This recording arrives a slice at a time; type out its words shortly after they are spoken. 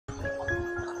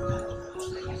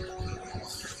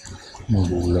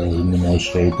A'udzubillahi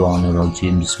minasyaitonir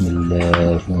rajim.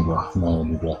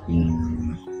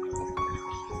 Bismillahirrahmanirrahim.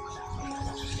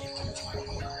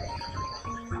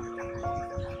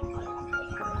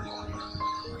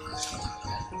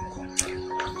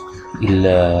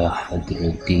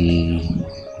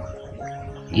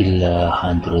 Illa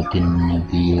hadratin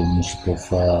Nabi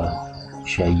Mustafa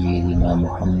Sayyidina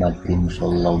Muhammadin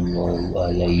sallallahu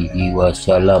alaihi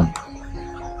wasallam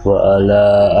wa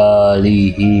ala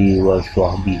alihi wa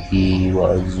sahbihi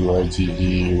wa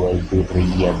azwajihi wa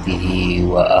dzurriyyatihi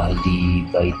wa ahli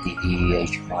baitihi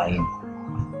ajmain.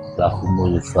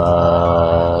 Lahumul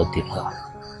Fatihah.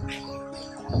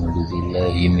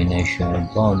 A'udzubillahi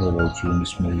minasyaitonir rajim.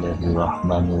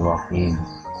 Bismillahirrahmanirrahim.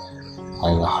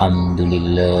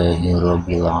 Alhamdulillahi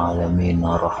rabbil alamin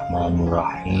arrahmanir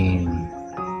rahim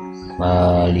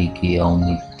maliki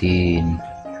yaumiddin.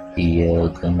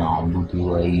 Iyyaka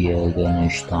na'budu wa iyyaka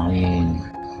nasta'in.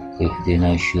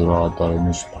 Ihdinas siratal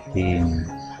mustaqim.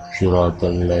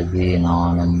 Siratal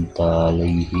ladzina an'amta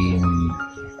 'alaihim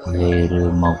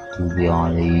ghairil maghdubi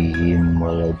 'alaihim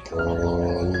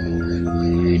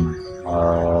waladdallin.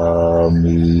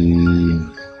 Amin.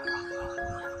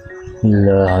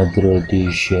 Ila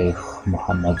hadrati Syekh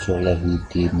Muhammad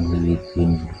Sholahuddin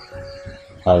Muhyiddin.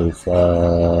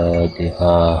 Al-Fatihah.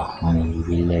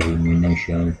 A'udzubillahi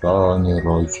minasyaitonir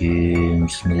rajim.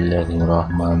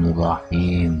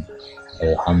 Bismillahirrahmanirrahim.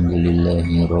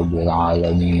 Alhamdulillahi rabbil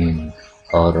alamin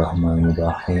arrahmanir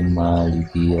rahim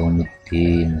maliki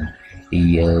yaumiddin.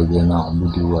 Iyyaka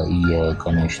na'budu wa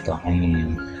iyyaka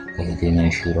nasta'in.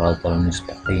 Ihdinas siratal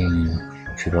mustaqim.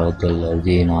 Siratal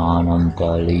ladzina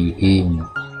an'amta 'alaihim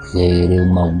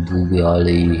ghairil maghdubi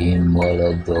 'alaihim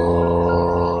waladdallin.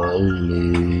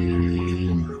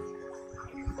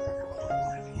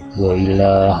 Wa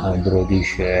ila hadrati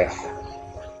Syekh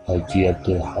Haji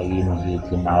Abdul Hayy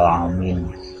Muhyiddin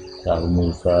Al-Amin.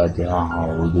 Lahumul Fatihah.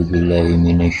 A'udzubillahi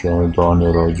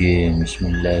minasyaitonir rajim.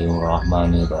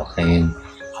 Bismillahirrahmanirrahim.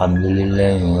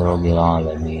 Alhamdulillahi rabbil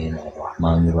alamin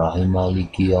arrahmanir rahim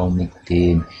maliki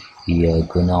yaumiddin.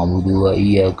 Iyyaka na'budu wa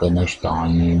iyyaka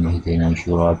nasta'in. Ihdinas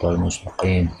siratal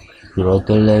mustaqim.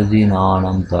 Siratal ladzina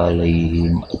an'amta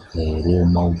 'alaihim ghairil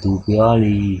maghdubi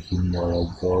 'alaihim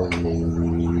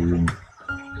waladdallin.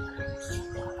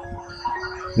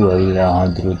 Wa ila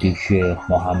hadrati Syekh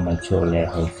Muhammad Shalih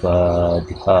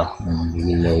Al-Fatihah.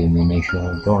 A'udzubillahi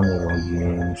minasyaitonir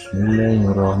rajim.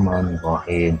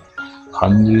 Bismillahirrahmanirrahim.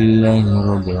 Alhamdulillahi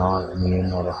rabbil alamin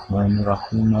arrahmanir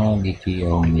rahim maliki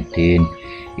yaumiddin.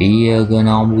 Iyyaka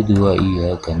na'budu wa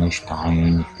iyyaka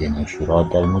nasta'in. Ihdinas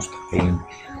siratal mustaqim.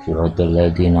 Siratal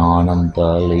ladzina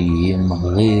an'amta 'alaihim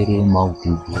ghairil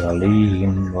maghdubi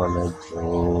 'alaihim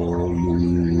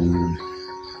waladdallin.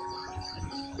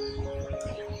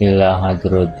 Ila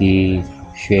hadrati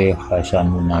Syekh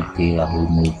Hasanun Nati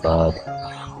lahumul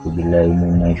Fatihah. A'udzubillahi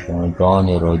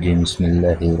minasyaitonir rajim.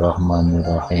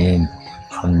 Bismillahirrahmanirrahim.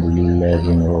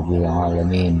 Alhamdulillahi rabbil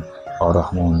alamin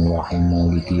arrahmanir rahim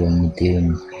maliki yaumiddin.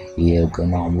 Iyyaka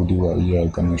na'budu wa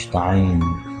iyyaka nasta'in.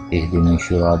 Ihdinas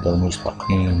siratal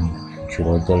mustaqim.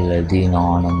 Siratal ladzina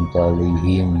an'amta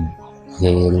 'alaihim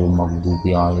ghairil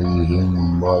maghdubi 'alaihim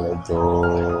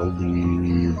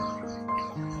waladdallin.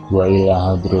 Wa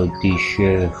ila hadrati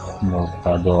Syekh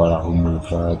Murtada lahumul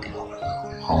Fatihah.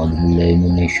 A'udzubillahi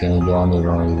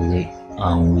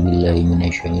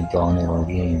minasyaitonir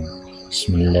rajim.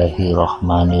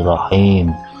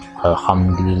 Bismillahirrahmanirrahim.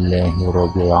 Alhamdulillahi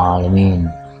rabbil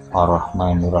alamin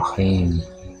arrahmanir rahim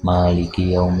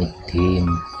maliki yaumiddin.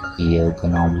 Iyyaka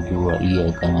na'budu wa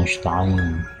iyyaka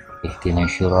nasta'in.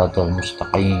 Ihdinas siratal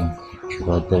mustaqim.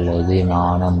 Siratal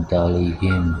ladzina an'amta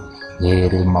 'alaihim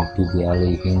ghairil maghdubi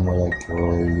 'alaihim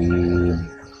waladdallin.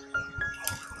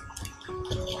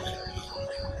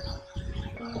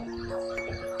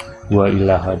 Wa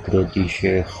ila hadrati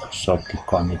Syekh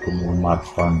Sadiqan Umar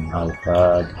Khan.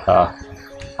 Al-Fatihah.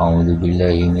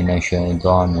 A'udzubillahi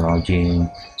minasyaitonir rajim.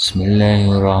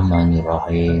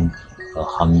 Bismillahirrahmanirrahim.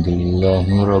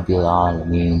 Alhamdulillahi rabbil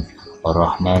alamin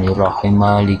arrahmanir rahim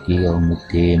maliki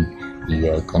yaumiddin.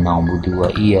 Iyyaka na'budu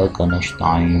wa iyyaka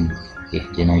nasta'in.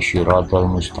 Ihdinas siratal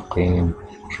mustaqim.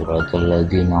 Siratal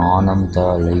ladzina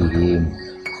an'amta 'alaihim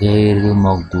ghairil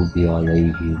maghdubi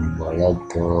 'alaihim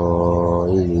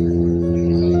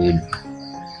waladdallin.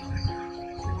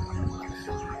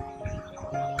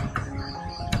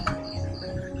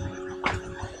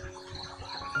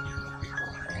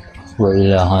 Wa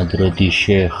ila hadrati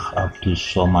Syekh Abdul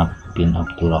Somad bin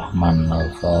Abdurrahman.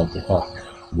 Al-Fatihah.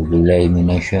 A'udzubillahi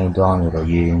minasyaitonir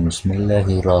rajim.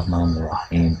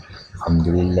 Bismillahirrahmanirrahim.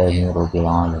 Alhamdulillahi rabbil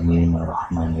alamin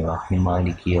arrahmanir rahim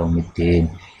maliki yaumiddin.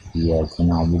 إياك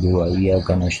نعبد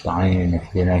وإياك نستعين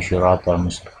اهدنا الصراط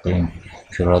المستقيم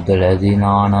صراط الذين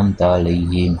أنعمت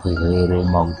عليهم غير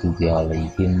المغضوب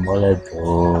عليهم ولا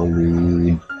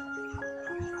الضالين.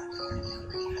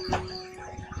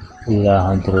 إلى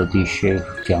حضرة الشيخ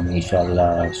جامع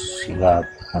صلاة سلاب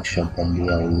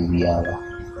نقشبندي أولياء.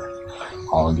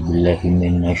 أعوذ بالله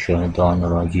من الشيطان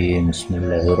الرجيم. بسم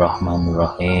الله الرحمن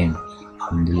الرحيم.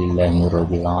 الحمد لله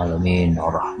رب العالمين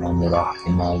الرحمن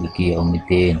الرحيم مالك يوم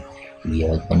الدين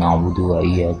إياك نعبد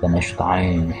وإياك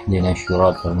نستعين اهدنا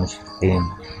الصراط المستقيم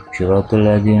صراط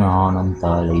الذين أنعمت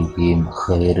عليهم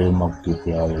غير المغضوب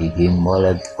عليهم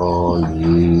ولا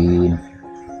الضالين.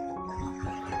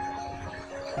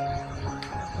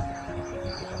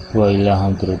 وإلى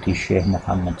حضرة الشيخ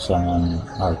محمد سلمان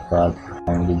الفاتح.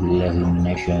 أعوذ بالله من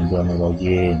الشيطان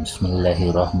الرجيم. بسم الله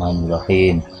الرحمن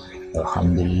الرحيم.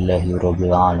 الحمد لله رب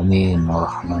العالمين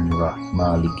الرحمن الرحيم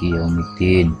مالك يوم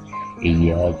الدين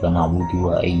إياك نعبد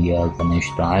وإياك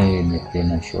نستعين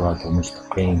اهدنا الصراط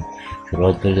المستقيم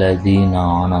صراط الذين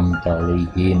أنعمت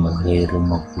عليهم غير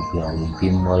المغضوب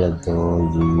عليهم ولا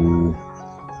الضالين.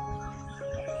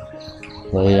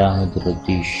 وإلى حضرة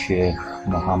الشيخ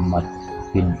محمد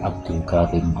بن عبد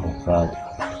الكريم الفاتح.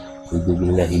 أعوذ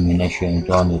بالله من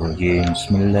الشيطان الرجيم.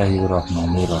 بسم الله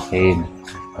الرحمن الرحيم.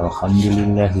 الحمد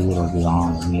لله رب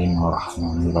العالمين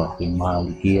الرحمن الرحيم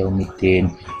مالك يوم الدين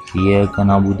إياك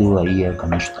نعبد وإياك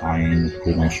نستعين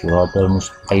اهدنا الصراط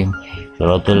المستقيم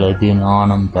صراط الذين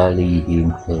أنعمت عليهم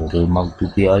غير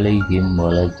المغضوب عليهم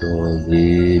ولا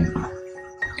الضالين.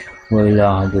 وإلى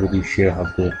حضرة الشيخ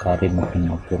عبد الكريم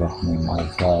بن عبد الرحمن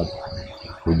الفاتح.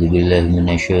 أعوذ بالله من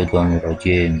الشيطان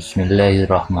الرجيم. بسم الله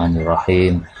الرحمن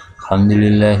الرحيم. الحمد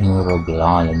لله رب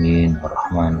العالمين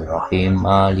الرحمن الرحيم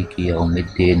مالك يوم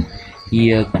الدين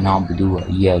إياك نعبد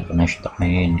وإياك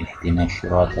نستعين اهدنا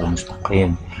الصراط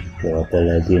المستقيم صراط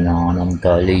الذين أنعمت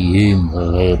عليهم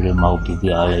غير المغضوب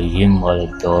عليهم ولا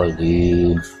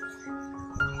الضالين.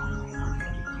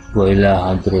 وإلى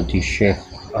حضرة الشيخ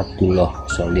عبد الله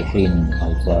صالحين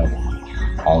الفاتح.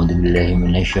 أعوذ بالله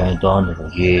من الشيطان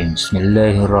الرجيم. بسم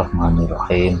الله الرحمن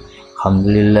الرحيم. الحمد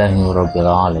لله رب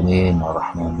العالمين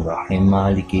الرحمن الرحيم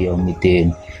مالك يوم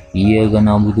الدين إياك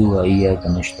نعبد وإياك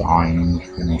نستعين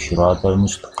اهدنا الصراط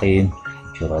المستقيم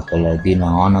صراط الذين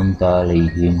أنعمت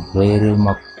عليهم غير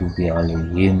المغضوب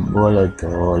عليهم ولا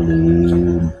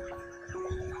الضالين.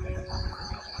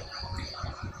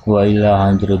 وإلى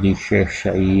حضرة الشيخ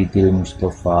سعيد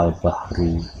المصطفى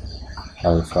البحري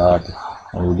الفاتح.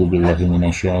 أعوذ بالله من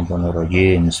الشيطان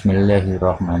الرجيم. بسم الله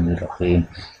الرحمن الرحيم.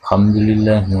 الحمد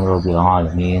لله رب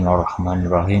العالمين الرحمن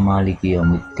الرحيم مالك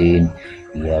يوم الدين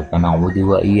إياك نعبد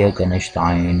وإياك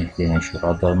نستعين اهدنا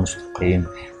الصراط المستقيم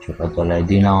صراط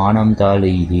الذين أنعمت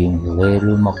عليهم غير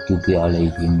المغضوب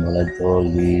عليهم ولا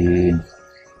الضالين.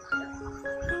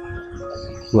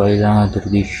 وإلى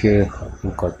حضرة الشيخ أبو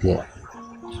القادر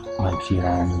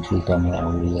الجيلاني سلطان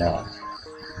الأولياء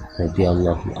رضي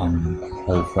الله عنه.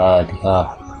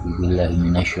 الفاتحة. بالله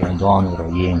من الشيطان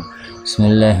الرجيم. بسم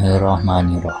الله الرحمن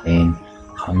الرحيم.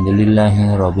 الحمد لله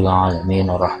رب العالمين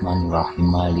الرحمن الرحيم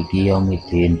مالك يوم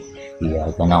الدين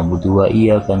إياك نعبد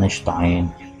وإياك نستعين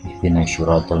اهدنا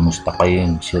الصراط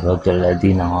المستقيم صراط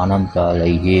الذين أنعمت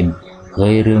عليهم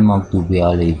غير المغضوب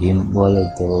عليهم ولا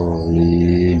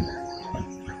الضالين.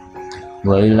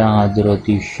 وإلى حضرة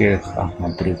الشيخ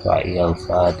أحمد رفاعي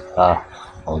الفاتحة.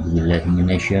 أعوذ بالله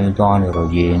من الشيطان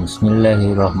الرجيم. بسم الله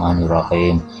الرحمن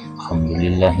الرحيم. الحمد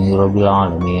لله رب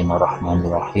العالمين الرحمن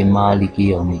الرحيم مالك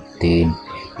يوم الدين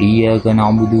إياك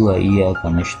نعبد وإياك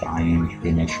نستعين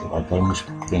اهدنا الصراط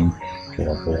المستقيم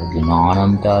صراط الذين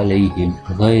أنعمت عليهم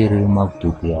غير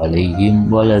المغضوب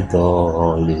عليهم ولا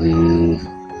الضالين.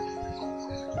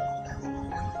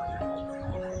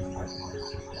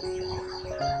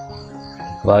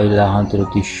 وإلى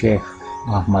حضرة الشيخ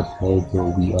أحمد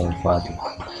بيضاوي الفاتح.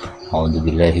 أعوذ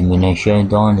بالله من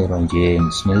الشيطان الرجيم.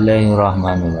 بسم الله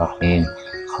الرحمن الرحيم.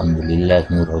 الحمد لله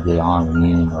رب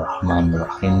العالمين الرحمن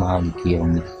الرحيم مالك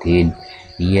يوم الدين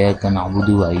إياك نعبد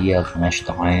وإياك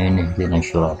نستعين اهدنا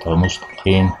الصراط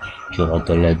المستقيم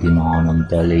صراط الذين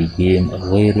أنعمت عليهم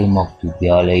غير المغضوب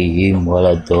عليهم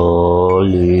ولا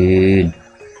الضالين.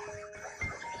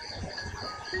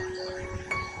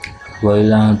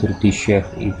 وإلى حضرة الشيخ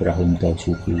إبراهيم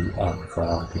تاسوقي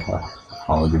الفاتحة.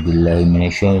 أعوذ بالله من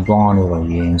الشيطان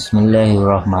الرجيم. بسم الله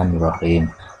الرحمن الرحيم.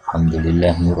 الحمد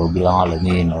لله رب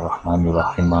العالمين الرحمن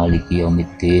الرحيم مالك يوم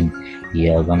الدين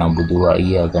إياك نعبد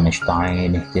وإياك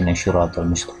نستعين اهدنا الصراط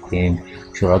المستقيم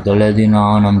صراط الذين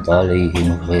أنعمت عليهم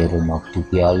غير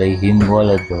المغضوب عليهم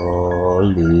ولا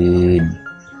الضالين.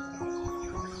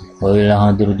 وإلى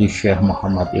حضرة الشيخ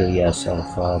محمد إلياس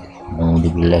الفاتح. أعوذ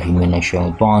بالله من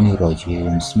الشيطان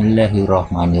الرجيم. بسم الله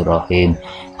الرحمن الرحيم.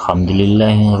 الحمد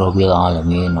لله رب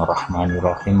العالمين الرحمن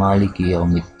الرحيم مالك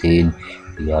يوم الدين.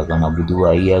 إياك نعبد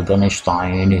وإياك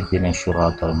نستعين اهدنا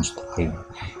الصراط المستقيم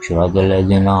صراط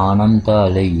الذين أنعمت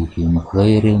عليهم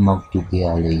غير المغضوب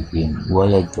عليهم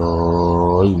ولا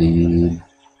الضالين.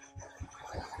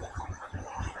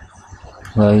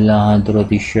 وإلى حضرة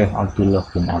الشيخ عبد الله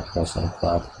بن عباس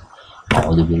الفاتح.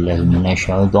 أعوذ بالله من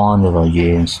الشيطان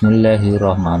الرجيم. بسم الله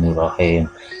الرحمن الرحيم.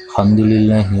 الحمد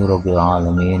لله رب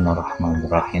العالمين الرحمن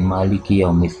الرحيم مالك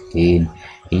يوم الدين.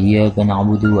 إياك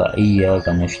نعبد وإياك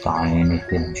نستعين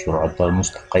اهدنا الصراط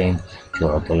المستقيم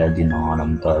صراط الذين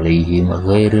أنعمت عليهم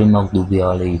غير المغضوب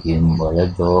عليهم ولا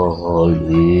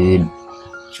الضالين.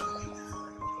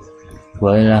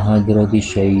 وإلى حضرة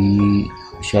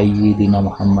سيدنا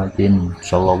محمد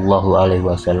صلى الله عليه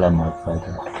وسلم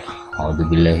الفاتحة. أعوذ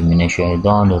بالله من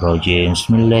الشيطان الرجيم.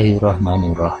 بسم الله الرحمن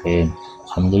الرحيم.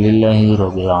 الحمد لله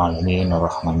رب العالمين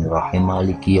الرحمن الرحيم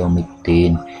مالك يوم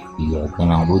الدين. إياك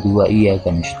نعبد وإياك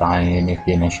نستعين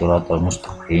اهدنا الصراط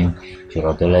المستقيم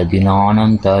صراط الذين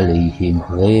أنعمت عليهم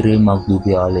غير المغضوب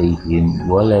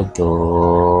عليهم ولا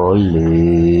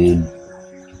الضالين.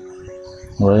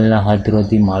 وإلى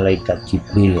حضرة ملائكة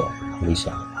جبريل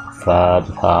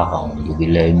Fatehah. A'udzu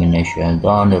billahi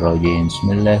minasyaitonir rajim.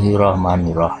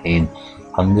 Bismillahirrahmanirrahim.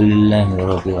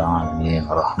 Alhamdulillahirabbil alamin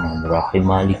arrahmanir rahim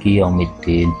maliki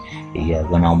yaumiddin.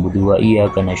 Iyyaka na'budu wa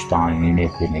iyyaka nasta'in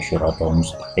ihdinas siratal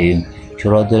mustaqim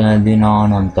siratal ladzina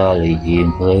an'amta 'alaihim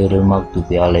ghairil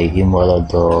maghdubi 'alaihim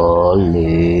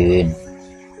waladdallin.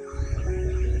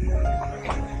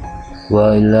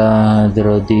 Wa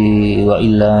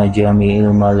ila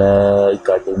jami'il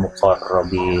malaikatil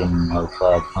muqarrabin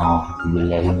al-fatihah.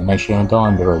 Billahi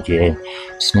minasyaitonir rajim.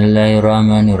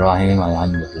 Bismillahirrahmanirrahim.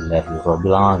 Alhamdulillahi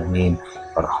rabbil alamin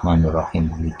arrahmanir rahim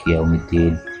maliki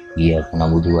yaumiddin. Iyyaka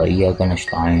na'budu wa iyyaka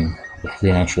nasta'in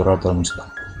ihdinas siratal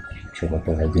mustaqim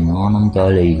siratal ladzina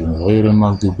an'amta 'alaihim ghairil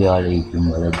maghdubi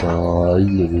 'alaihim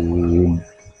waladdallin.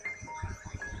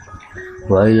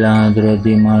 Wa ila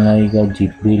hadrati malaikat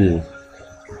Jibril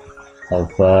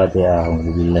Al-Fatihah.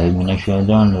 A'udzu billahi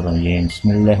minasyaitonir rajim.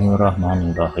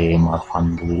 Bismillahirrahmanirrahim.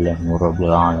 Alhamdulillahi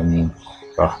rabbil alamin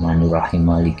arrahmanir rahim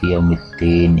maliki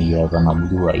yaumiddin. Iyyaka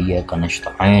na'budu wa iyyaka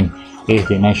nasta'in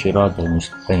ihdinas siratal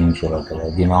mustaqim siratal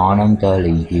ladzina an'amta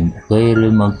 'alaihim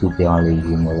ghairil maghdubi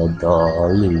 'alaihim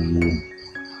waladdallin.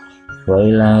 Wa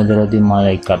ila hadrati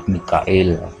malaikat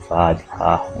Mikail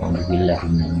Al-Fatihah. A'udzu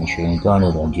billahi minasyaitonir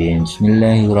rajim.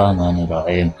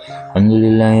 Bismillahirrahmanirrahim.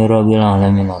 Alhamdulillahi rabbil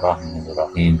alamin arrahmanir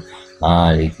rahim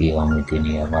maliki yaumiddin.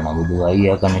 Iyyaka na'budu wa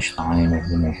iyyaka nasta'in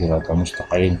ihdinas siratal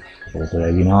mustaqim siratal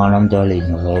ladzina an'amta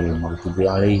 'alaihim ghairil maghdubi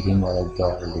 'alaihim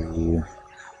waladdallin.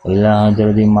 Wa ila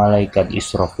hadrati malaikat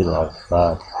Israfil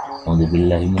Al-Fatihah. A'udzu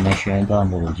billahi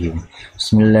minasyaitonir rajim.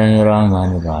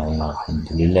 Bismillahirrahmanirrahim.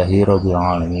 Alhamdulillahi rabbil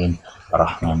alamin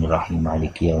arrahmanir rahim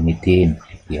maliki yaumiddin.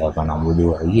 Iyyaka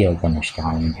na'budu wa iyyaka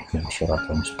nasta'in ihdinas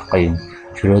siratal mustaqim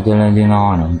siratal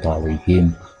ladzina an'amta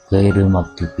 'alaihim ghairil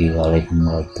maghdubi 'alaihim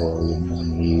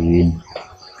waladdallin.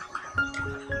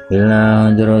 Ila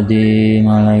hadrati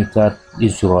malaikat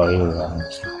Israil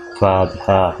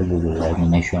Fatihah. Billahi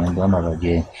minasyaitonir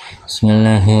rajim.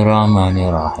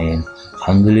 Bismillahirrahmanirrahim.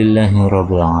 Alhamdulillahi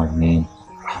rabbil alamin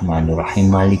arrahmanir rahim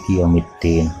maliki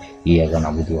yaumiddin. Iyyaka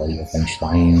na'budu wa iyyaka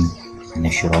nasta'in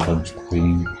ihdinas siratal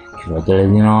mustaqim siratal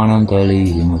ladzina an'amta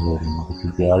 'alaihim ghairil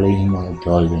maghdubi 'alaihim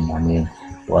waladdallin. Amin.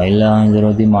 Wa ila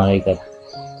hadrati malaikat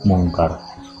Munkar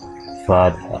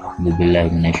Fatihah. Billahi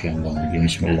minasyaitonir rajim.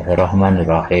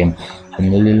 Bismillahirrahmanirrahim.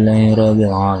 Alhamdulillahi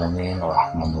rabbil alamin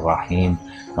arrahmanir rahim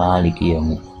maliki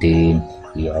yaumiddin.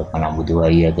 Iyyaka na'budu wa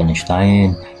iyyaka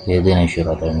nasta'in ihdinas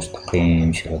siratal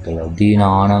mustaqim siratal ladzina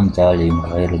an'amta 'alaihim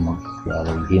ghairil maghdubi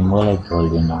 'alaihim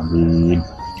waladdallin. Amin.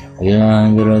 Ila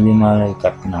hadrati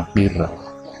malaikat Nakir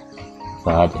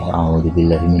Fatihah. A'udzu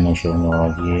billahi minasyaitonir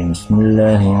rajim.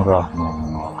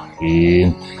 Bismillahirrahmanirrahim.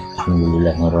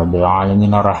 Alhamdulillahirabbil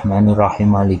alamin arrahmanir rahim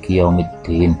maliki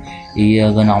yaumiddin.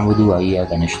 Iyyaka na'budu wa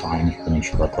iyyaka nasta'in ihdinas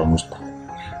siratal mustaqim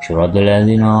siratal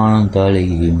ladzina an'amta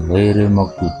 'alaihim ghairil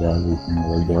maghdubi 'alaihim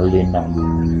waladdallin.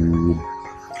 Amin.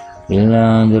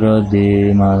 Ila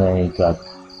hadrati malaikat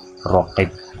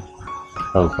Raqib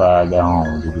Al-Fatihah.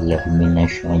 A'udzu billahi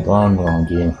minasyaitonir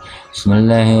rajim.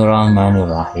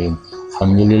 Bismillahirrahmanirrahim.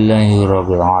 Alhamdulillahi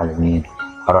rabbil alamin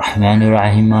arrahmanir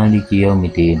rahim maliki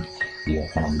yaumiddin.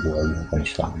 Iyyaka na'budu wa iyyaka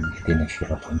nasta'in ihdinas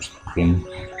siratal mustaqim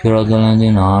siratal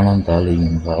ladzina an'amta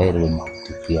 'alaihim ghairil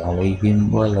maghdubi 'alaihim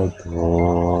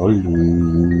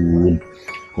waladdallin.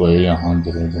 Wa ila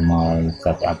hadrati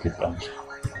malaikat Atiq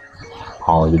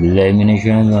أعوذ بالله من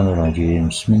الشيطان الرجيم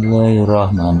بسم الله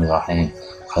الرحمن الرحيم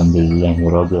الحمد لله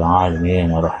رب العالمين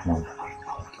الرحمن الرحيم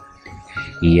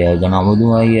إياك نعبد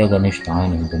وإياك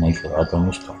نستعين اهدنا الصراط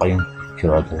المستقيم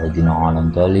صراط الذين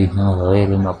أنعمت عليهم غير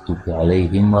المغضوب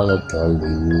عليهم ولا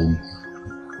الضالين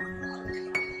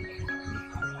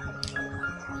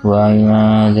wa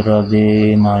ila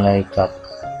hadrati malaikat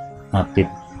natib.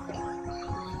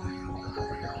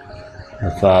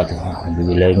 Fatehah.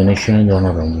 A'udzubillahi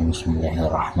minasyaitonir rajim.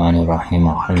 Bismillahirrahmanirrahim.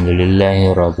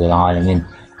 Alhamdulillahi rabbil alamin.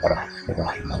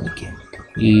 Arrahmanirrahim. Maliki yaumiddin.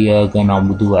 Iyyaka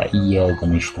na'budu wa iyyaka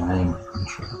nasta'in.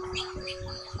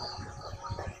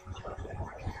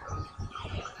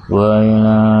 Wa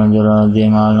ila hadrati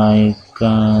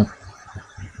malaikat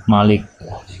malik.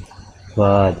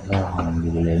 Fatehah.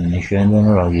 Alhamdulillahi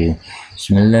minasyaitonir rajim.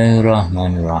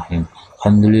 Bismillahirrahmanirrahim.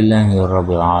 Alhamdulillahi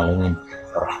rabbil alamin.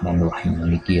 Arrahmanirrahim.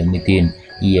 Maliki yaumiddin.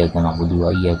 Iyyaka na'budu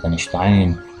wa iyyaka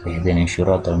nasta'in. Ihdinas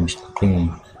siratal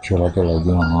mustaqim. Siratal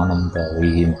ladzina an'amta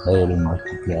 'alaihim ghairil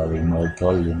maghdubi 'alaihim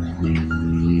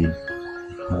waladdallin.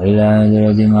 Wa ila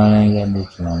hadrati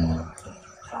malaikatis salam.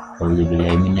 A'udzu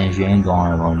billahi minasy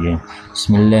syaithanir rajim.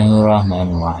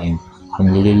 Bismillahirrahmanirrahim.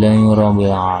 Alhamdulillahi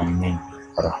rabbil alamin.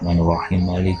 Arrahmanirrahim.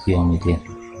 Maliki yaumiddin.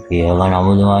 Iyyaka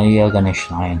na'budu wa iyyaka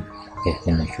nasta'in.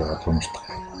 Ihdinas siratal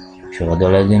mustaqim.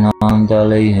 Siratal ladzina an'amta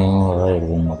 'alaihim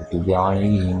ghairil maghdubi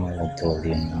 'alaihim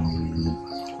waladdallin.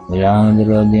 Ila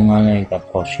hadrati malaikat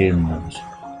qasim.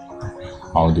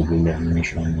 A'udzu billahi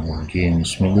minasyaitonir rajim.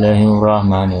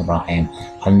 Bismillahirrahmanirrahim.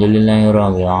 Alhamdulillahi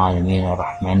rabbil alamin.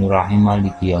 Arrahmanir rahim.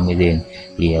 Maliki yaumiddin.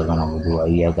 Iyyaka na'budu wa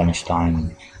iyyaka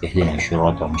nasta'in. Ihdinas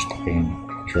siratal mustaqim.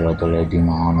 Siratal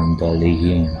ladzina an'amta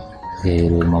 'alaihim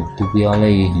ghairil maghdubi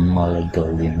 'alaihim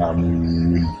waladdallin.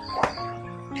 Amin.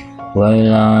 Wa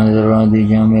ila hadrati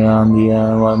jamil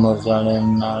anbiya wal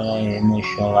mursalin 'alaihim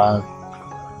assalam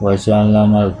wa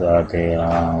salam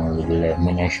al-Fatihah. A'udzubillahi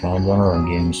minasyaitonir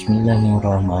rajim.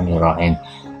 Bismillahirrahmanirrahim.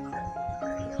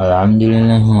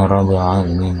 Alhamdulillahi rabbil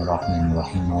alamin. Arrahmanir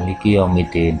rahim. Maliki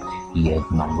yaumiddin. Iyyaka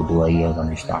na'budu wa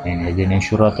iyyaka nasta'in. Ihdinas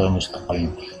siratal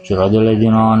mustaqim. Siratal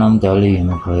ladzina an'amta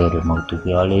 'alaihim ghairil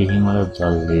maghdubi 'alaihim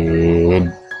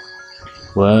waladdallin.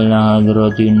 Wa ila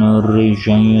hadrati nurri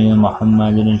syai'i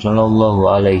Muhammadin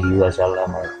sallallahu alaihi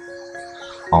wasallam.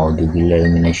 A'udzu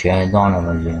billahi minasyaitonir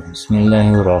rajim.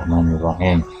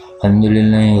 Bismillahirrahmanirrahim.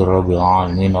 Alhamdulillahi rabbil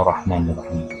alamin. Arrahmanir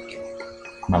rahim.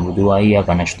 Na'budu wa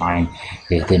iyyaka nasta'in.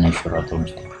 Ihdinas siratal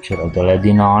mustaqim. Siratal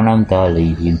ladzina an'amta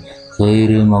 'alaihim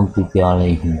ghairil maghdubi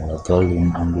 'alaihim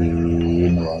waladdallin.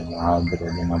 Amin. Wa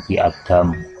hadratin nabi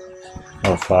Adam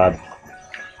wafat.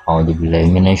 A'udzu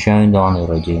billahi minasyaitonir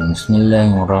rajim.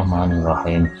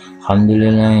 Bismillahirrahmanirrahim.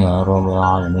 Alhamdulillahi rabbil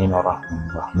alamin.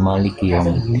 Arrahmanir rahim. Maliki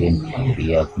yaumiddin.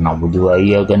 Iyyaka na'budu wa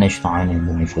iyyaka nasta'in.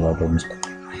 Ihdinas siratal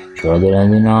mustaqim. Siratal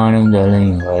ladzina an'amta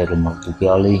 'alaihim ghairil maghdubi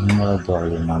 'alaihim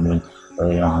waladdallin. Amin. Wa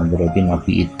ila hadratin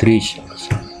nabi Idris.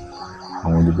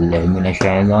 A'udzu billahi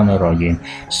minasyaitonir rajim.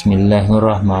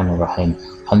 Bismillahirrahmanirrahim.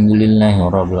 Alhamdulillahi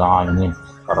rabbil alamin.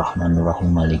 Arrahmanir rahim.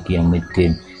 Maliki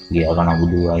yaumiddin. Iyyaka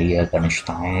na'budu wa iyyaka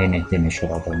nasta'in. Ihdinas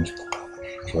siratal mustaqim.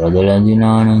 Siratal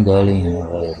ladzina an'amta 'alaihim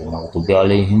ghairil maghdubi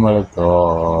 'alaihim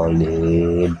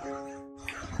waladdallin.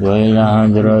 Wa ila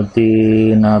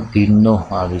hadrati Nabi Nuh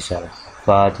alaihi salam.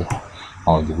 Fatihah.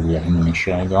 A'udzu billahi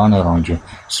minasyaitonir rajim.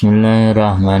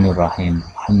 Bismillahirrahmanirrahim.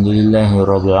 Alhamdulillahi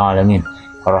rabbil alamin.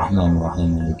 Arrahmanir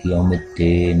rahim. Maliki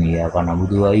yaumiddin. Iyyaka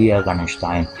na'budu wa iyyaka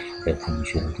nasta'in.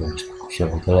 Ihdinas siratal mustaqim.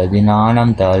 Siratal ladzina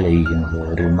an'amta 'alaihim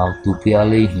ghairil maghdubi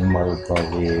 'alaihim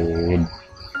waladdallin.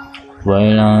 Wa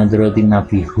ila hadrati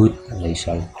Nabi Hud alaihi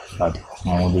salam.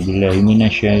 A'udzu billahi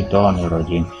minasyaitonir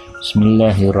rajim.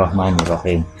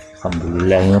 Bismillahirrahmanirrahim.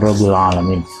 Alhamdulillahi rabbil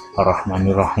alamin.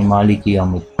 Arrahmanir rahim. Maliki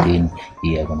yaumiddin.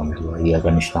 Iyyaka na'budu wa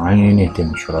iyyaka nasta'in.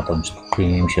 Ihdinas siratal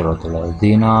mustaqim. Siratal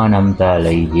ladzina an'amta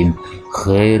 'alaihim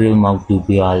ghairil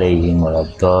maghdubi 'alaihim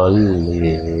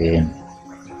waladdallin.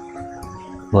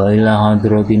 Wa ila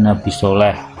hadrati Nabi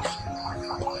Soleh.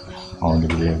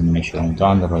 A'udzubillahi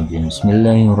minasyaitonir rajim.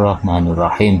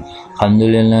 Bismillahirrahmanirrahim.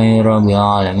 Alhamdulillahi rabbil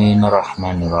alamin.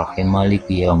 Arrahmanir rahim.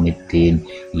 Maliki yaumiddin.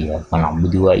 Iyyaka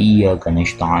na'budu wa iyyaka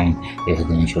nasta'in.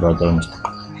 Ihdinas siratal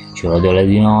mustaqim. Siratal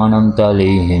ladzina an'amta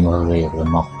 'alaihim ghairil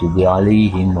maghdubi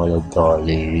 'alaihim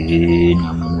waladdallin.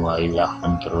 Amin. Wa ila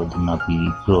hadrati Nabi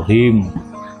Ibrahim.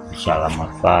 Salam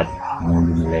al-Fatihah.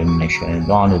 A'udzubillahi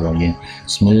minasyaitonir rajim.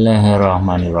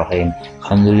 Bismillahirrahmanirrahim.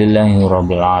 Alhamdulillahi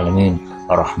rabbil alamin.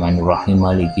 Arrahmanir rahim.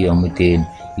 Maliki yaumiddin.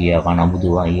 Iyyaka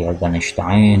na'budu wa iyyaka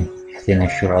nasta'in.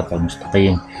 Ihdinas siratal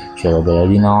mustaqim. Siratal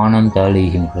ladzina an'amta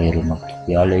 'alaihim ghairil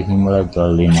maghdubi 'alaihim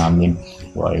waladdallin. Amin.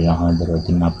 Wa ila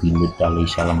hadratin Nabi Lut alaihi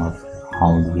salam.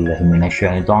 A'udzubillahi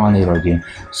minasyaitonirrajim.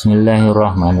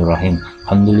 Bismillahirrahmanirrahim.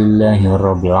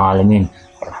 Alhamdulillahirabbil alamin.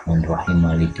 Arrahmanirrahim.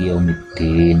 Maliki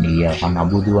yaumiddin. Iyyaka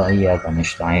na'budu wa iyyaka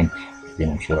nasta'in.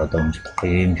 Ihdinas siratal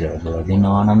mustaqim. Siratal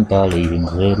ladzina an'amta 'alaihim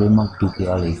ghairil maghdubi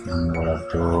 'alaihim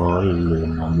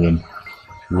waladdallin. Amin.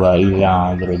 Wa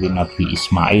ila hadratin Nabi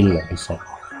Ismail alaihissalam.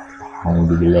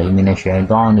 A'udzubillahi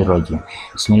minasyaitonirrajim.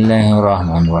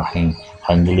 Bismillahirrahmanirrahim.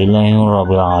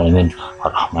 Alhamdulillahirabbil alamin.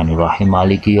 Arrahmanirrahim.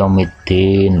 Maliki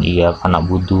yaumiddin. Iyyaka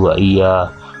na'budu wa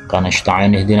iyyaka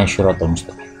nasta'in. Ihdinas siratal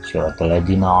mustaqim. Siratal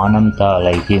ladzina an'amta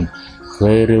 'alaihim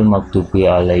ghairil maghdubi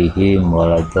 'alaihim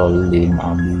waladdallin.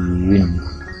 Amin.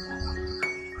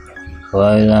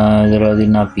 Wa ila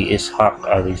hadratin Nabi Ishaq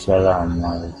alaihissalam.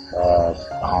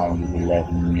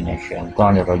 A'udzubillahi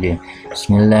minasyaitonirrajim.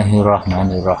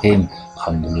 Bismillahirrahmanirrahim.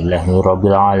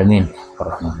 Alhamdulillahirabbil alamin.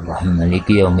 Arrahmanirrahim.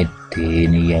 Maliki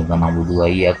yaumiddin. Iyyaka na'budu wa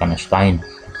iyyaka nasta'in.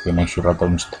 Ihdinas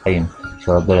siratal mustaqim.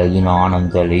 Siratal ladzina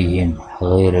an'amta 'alaihim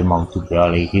ghairil maghdubi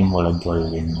 'alaihim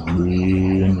waladdallin.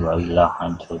 Amin. Wa ila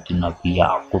hadratin Nabi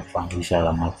Ya'qub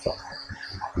alaihissalam.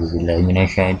 A'udzubillahi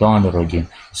minasyaitonirrajim.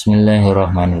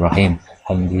 Bismillahirrahmanirrahim.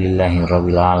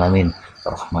 Alhamdulillahirabbil alamin.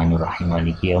 Arrahmanirrahim.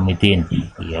 Maliki yaumiddin.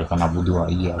 Iyyaka na'budu wa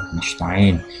iyyaka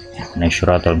nasta'in. Ihdinas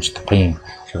siratal mustaqim.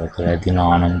 Siratal ladzina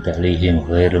an'amta 'alaihim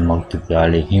ghairil maghdubi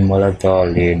 'alaihim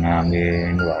waladdallin.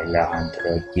 Amin. Wa ila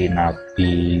hadratin Nabi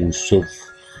Yusuf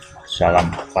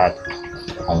salam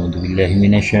Fatehah. A'udzubillahi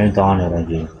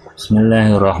minasyaitonirrajim.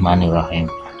 Bismillahirrahmanirrahim.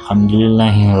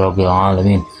 Alhamdulillahirabbil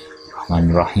alamin.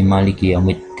 Arrahmanirrahim. Maliki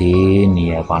yaumiddin.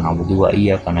 Iyyaka na'budu wa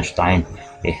iyyaka nasta'in.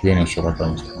 Ihdinas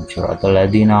siratal mustaqim. Siratal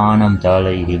ladzina an'amta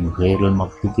 'alaihim ghairil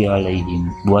maghdubi 'alaihim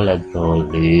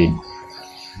waladdallin.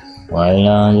 Wa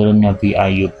ila hadratin Nabi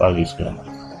Ayyub alaihissalam.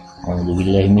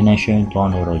 A'udzubillahi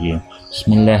minasyaitonirrajim.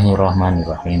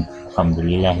 Bismillahirrahmanirrahim.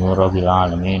 Alhamdulillahirabbil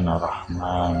alamin.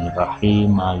 Arrahmanirrahim.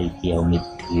 Maliki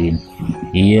yaumiddin.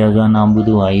 Iyyaka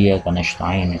na'budu wa iyyaka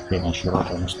nasta'in. Ihdinas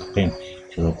siratal mustaqim.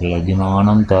 Siratal ladzina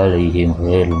an'amta 'alaihim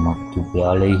ghairil maghdubi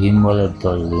 'alaihim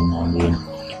waladdallin. Amin.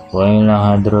 Wa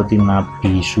ila hadratin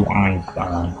Nabi Syu'aib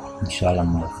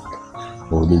alaihissalam.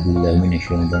 A'udzubillahi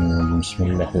minasyaitonirrajim.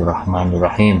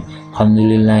 Bismillahirrahmanirrahim.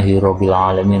 Alhamdulillahirabbil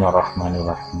alamin.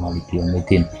 Arrahmanirrahim. Maliki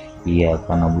yaumiddin.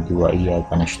 Iyyaka na'budu wa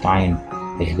iyyaka nasta'in.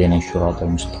 Ihdinas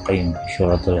siratal mustaqim.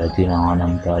 Siratal ladzina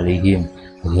an'amta 'alaihim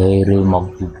ghairil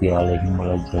maghdubi 'alaihim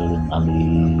waladdallin.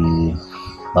 Amin.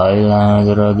 Wa ila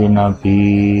hadratin Nabi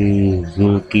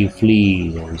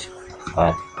Zulkifli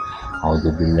alaihissalam.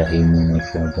 A'udzubillahi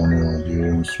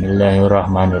minasyaitonirrajim.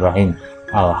 Bismillahirrahmanirrahim.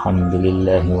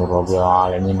 Alhamdulillahirabbil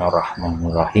alamin.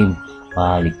 Arrahmanirrahim.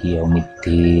 Maliki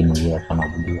yaumiddin. Iyyaka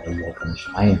na'budu wa iyyaka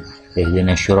nasta'in.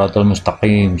 Ihdinas siratal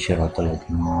mustaqim. Siratal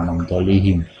ladzina an'amta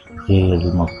 'alaihim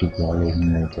ghairil maghdubi 'alaihim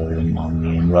waladdallin.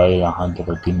 Amin. Wa ila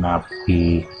hadratin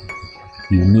Nabi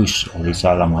Yunus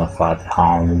alaihissalam.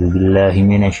 Al-Fatihah. A'udzubillahi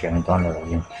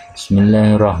minasyaitonirrajim.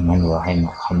 Bismillahirrahmanirrahim.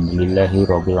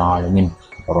 Alhamdulillahirabbil alamin.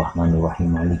 Arrahmanirrahim.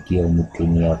 Maliki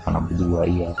yaumiddin. Iyyaka na'budu wa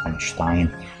iyyaka nasta'in.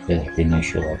 Ihdinas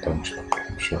siratal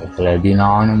mustaqim. Siratal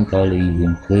ladzina an'amta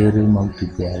 'alaihim ghairil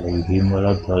maghdubi 'alaihim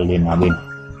waladdallin. Amin.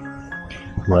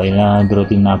 Wa ila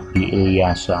hadratin Nabi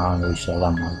Ilyas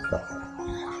alaihissalam.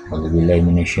 A'udzubillahi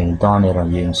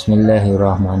minasyaitonirrajim.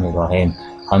 Bismillahirrahmanirrahim.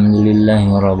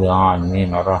 Alhamdulillahirabbil alamin.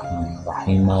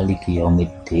 Arrahmanirrahim. Maliki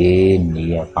yaumiddin.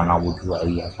 Iyyaka na'budu wa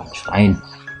iyyaka nasta'in.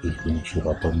 Ihdinas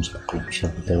siratal mustaqim.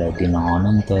 Siratal ladzina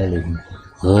an'amta 'alaihim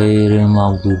ghairil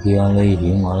maghdubi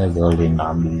 'alaihim waladdallin.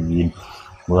 Amin.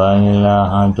 Wa ila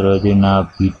hadratin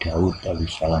Nabi Daud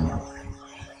alaihissalam.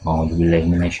 A'udzubillahi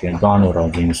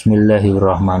minasyaitonirrajim.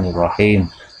 Bismillahirrahmanirrahim.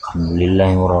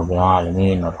 Alhamdulillahirabbil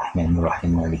alamin.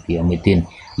 Arrahmanirrahim. Maliki yaumiddin.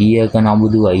 Iyyaka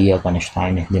na'budu wa iyyaka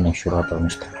nasta'in. Ihdinas siratal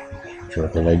mustaqim.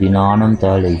 Siratal ladzina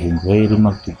an'amta 'alaihim ghairil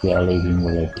maghdubi 'alaihim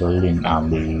waladdallin.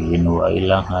 Amin. Wa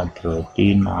ila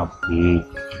hadratin Nabi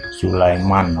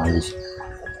Sulaiman alaihissalam.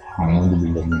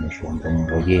 A'udzubillahi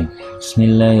minasyaitonirrajim.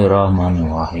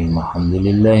 Bismillahirrahmanirrahim.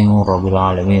 Alhamdulillahirabbil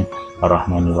alamin.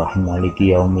 Arrahmanirrahim.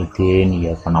 Maliki yaumiddin.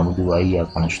 Iyyaka na'budu wa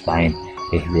iyyaka nasta'in.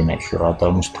 Ihdinas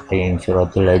siratal mustaqim.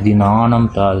 Siratal ladzina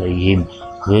an'amta 'alaihim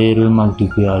ghairil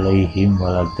maghdubi 'alaihim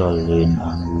waladdallin.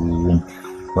 Amin.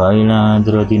 Wa ila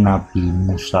hadratin Nabi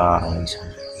Musa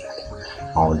alaihissalam.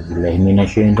 A'udzubillahi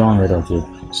minasyaitonirrajim.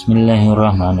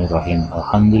 Bismillahirrahmanirrahim.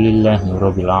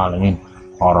 Alhamdulillahirabbil alamin.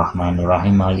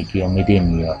 Arrahmanirrahim. Maliki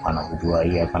yaumiddin. Iyyaka na'budu wa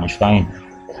iyyaka nasta'in.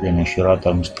 Ihdinas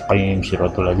siratal mustaqim.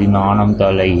 Siratal ladzina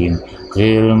an'amta 'alaihim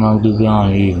ghairil maghdubi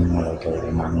 'alaihim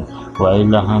waladdallin. Amin. Wa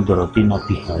ila hadratin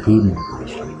Nabi Harun.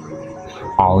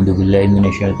 A'udzubillahi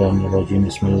minasyaitonirrajim.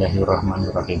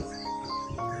 Bismillahirrahmanirrahim.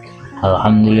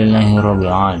 Alhamdulillahirabbil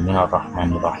alamin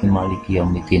arrahmanir rahim maliki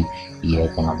yaumiddin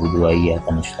iyyaka na'budu wa iyyaka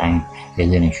nasta'in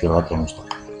ihdinas siratal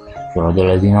mustaqim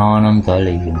siratal ladzina an'amta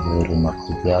 'alaihim ghairil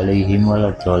maghdubi 'alaihim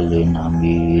waladdallin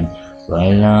amin. Wa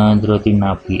ila hadratin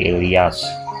Nabi Ilyas.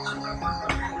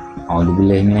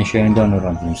 A'udzubillahi minasyaitonir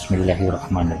rajim.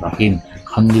 Bismillahirrahmanirrahim.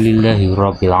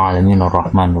 Alhamdulillahirabbil alamin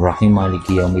arrahmanir rahim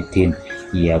maliki yaumiddin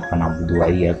iyyaka na'budu wa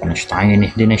iyyaka nasta'in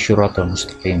ihdinas siratal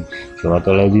mustaqim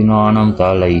siratal ladzina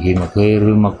an'amta 'alaihim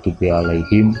ghairil maghdubi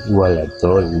 'alaihim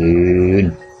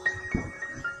waladdallin.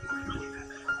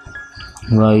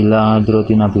 Wa ila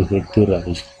hadratin Nabi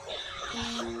Ilyas.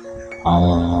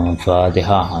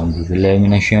 Fatehah. A'udzubillahi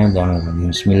minasyaitonir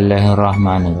rajim.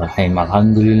 Bismillahirrahmanirrahim.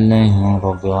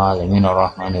 Alhamdulillahirabbil alamin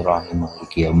arrahmanir rahim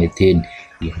maliki yaumiddin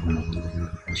iyyaka na'budu wa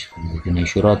iyyaka nasta'in ihdinas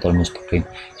siratal mustaqim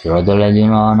siratal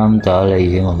ladzina an'amta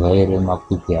 'alaihim ghairil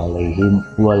maghdubi 'alaihim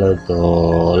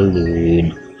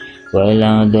waladdallin. Wa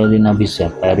ila hadratin Nabi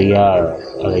Zakaria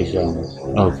alaihissalam.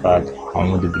 Al-Fatihah.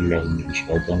 A'udzubillahi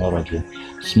minasyaitonir rajim.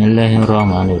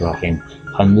 Bismillahirrahmanirrahim.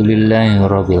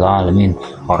 Alhamdulillahirabbil alamin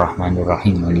arrahmanir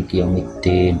rahim maliki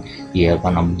yaumiddin iyyaka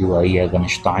na'budu wa iyyaka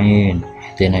nasta'in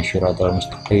ihdinas siratal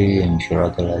mustaqim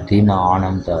siratal ladzina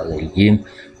an'amta 'alaihim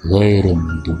ghairil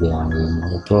maghdubi 'alaihim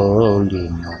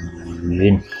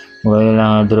waladdallin. Wa ila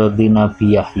hadratin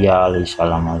Nabi Yahya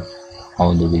alaihissalam.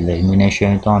 A'udzubillahi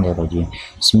minasyaitonir rajim.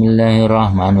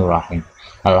 Bismillahirrahmanirrahim.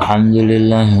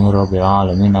 Alhamdulillahirabbil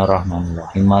alamin arrahmanir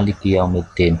rahim maliki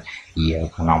yaumiddin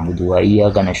iyyaka na'budu wa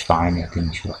iyyaka nasta'in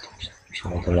ihdinas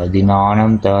siratal ladzina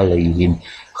an'amta 'alaihim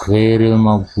ghairil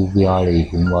maghdubi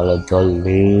 'alaihim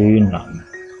waladdallin.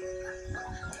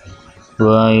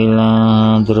 Wa ila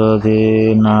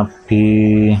hadratin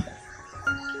Nabi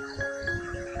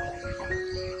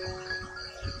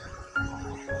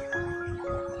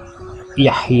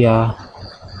Yahya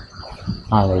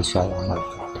alaihissalam.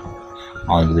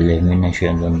 A'udzubillahi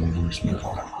minasyaitonir rajim.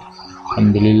 Bismillahirrahmanirrahim.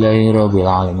 Alhamdulillahirabbil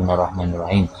alamin arrahmanir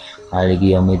rahim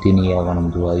maliki yaumiddin iyyaka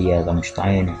na'budu wa iyyaka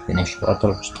nasta'in ihdinas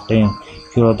siratal mustaqim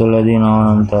siratal ladzina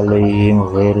an'amta 'alaihim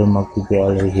ghairil maghdubi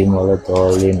 'alaihim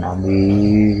waladdallin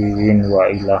amin.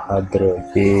 Wa ila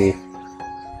hadrati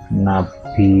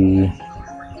Nabi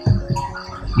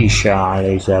Isa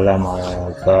alaihissalam.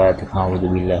 Al-Fatihah.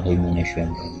 A'udzubillahi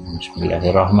minasyaitonir rajim.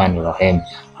 Bismillahirrahmanirrahim.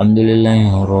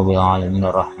 Alhamdulillahirabbil alamin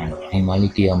arrahmanir rahim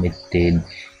maliki yaumiddin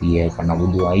iyyaka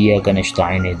na'budu wa iyyaka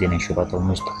nasta'in ihdinas siratal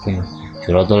mustaqim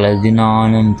siratal ladzina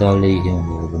an'amta 'alaihim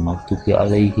ghairil maghdubi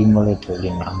 'alaihim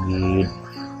waladdallin amin.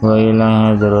 Wa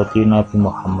ila hadratin Nabi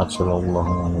Muhammad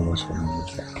sallallahu alaihi wasallam.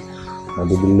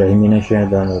 A'udzubillahi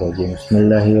minasyaitonir rajim.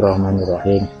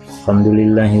 Bismillahirrahmanirrahim.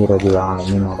 Alhamdulillahirabbil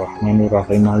alamin arrahmanir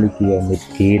rahim maliki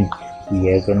yaumiddin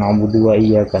iyyaka na'budu wa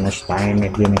iyyaka nasta'in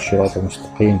ihdinas siratal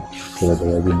mustaqim siratal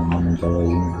ladzina an'amta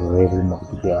 'alaihim ghairil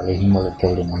maghdubi 'alaihim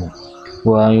waladdallin amin.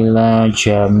 Wa ila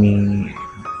jami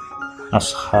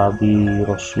ashabi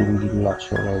Rasulillah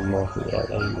sallallahu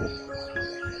alaihi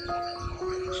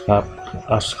wasallam.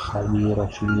 Ashabi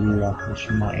Rasulillah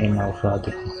asma'in.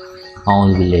 Al-Fatihah.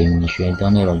 A'udzubillahi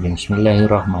minasyaitonir rajim.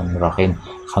 Bismillahirrahmanirrahim.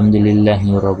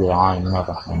 Alhamdulillahirabbil alamin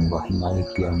arrahmanir rahim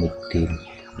maliki yaumiddin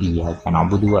iyyaka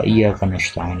na'budu wa iyyaka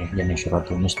nasta'in ihdinas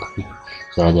siratal mustaqim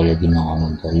siratal ladzina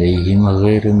an'amta 'alaihim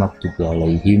ghairil maghdubi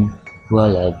 'alaihim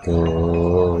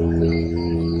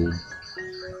waladdallin.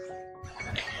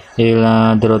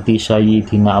 Ila hadrati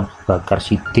sayyidina Abu Bakar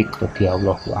Siddiq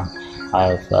radhiyallahu anhu.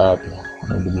 Al-Fatihah.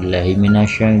 A'udzubillahi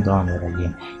minasyaitonir rajim.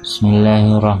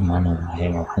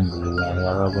 Bismillahirrahmanirrahim.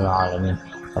 Alhamdulillahirabbil alamin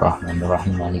arrahmanir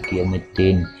rahim maliki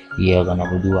yaumiddin iyyaka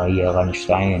na'budu wa iyyaka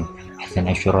nasta'in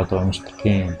ihdinas siratal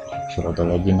mustaqim siratal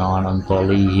ladzina an'amta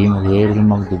 'alaihim ghairil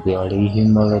maghdubi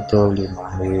 'alaihim waladdallin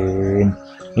amin.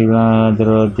 Ila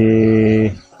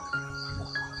hadrati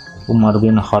Umar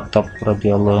bin Khattab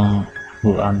radhiyallahu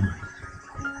anhu.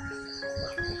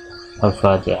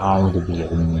 Al-Fatihah.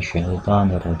 A'udzubillahi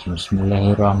minasyaitonir rajim.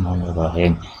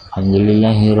 Bismillahirrahmanirrahim.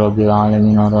 Alhamdulillahirabbil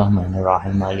alamin arrahmanir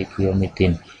rahim maliki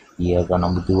yaumiddin iyyaka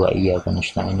na'budu wa iyyaka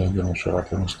nasta'in ihdinas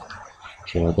siratal mustaqim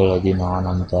siratal ladzina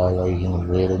an'amta 'alaihim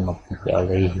ghairil maghdubi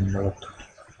 'alaihim waladdallin.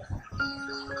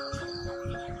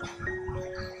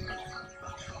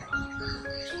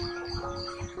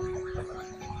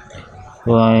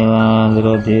 Wa ila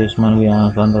hadrati Utsman bin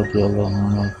Affan radhiyallahu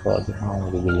anhu. Al-Fatihah.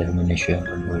 A'udzubillahi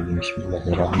minasyaitonir rajim.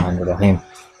 Bismillahirrahmanirrahim.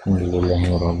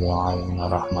 Alhamdulillahirabbil alamin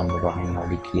arrahmanir rahim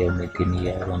maliki yaumiddin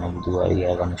iyyaka na'budu wa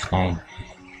iyyaka nasta'in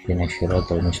ihdinas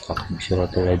siratal mustaqim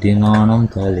siratal ladzina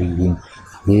an'amta 'alaihim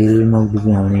ghairil maghdubi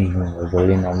 'alaihim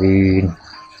waladdallin amin.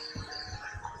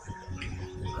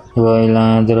 Wa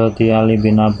ila hadrati Ali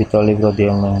bin Abi Thalib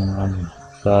radhiyallahu anhu.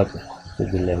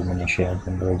 A'udzubillahi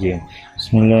minasyaitonir rajim.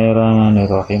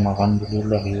 Bismillahirrahmanirrahim.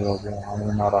 Alhamdulillahirabbil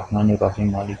alamin arrahmanirrahim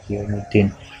maliki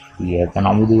yaumiddin. Iyyaka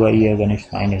na'budu wa iyyaka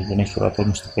nasta'in ihdinas siratal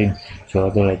mustaqim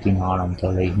siratal ladzina an'amta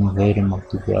 'alaihim ghairil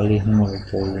maghdubi 'alaihim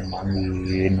waladdallin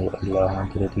amin. Wa ila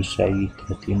hadratis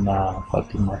sayyidatina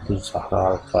Fatimahuz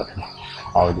Zahra al-Fatihah.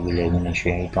 A'udzubillahi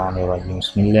minasyaitonir rajim.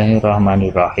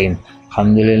 Bismillahirrahmanirrahim.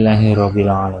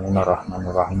 Alhamdulillahirabbil alamin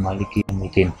arrahmanirrahim maliki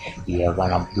yaumiddin. Iyyaka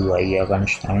na'budu wa iyyaka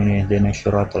nasta'in ihdinas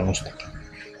siratal mustaqim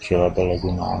siratal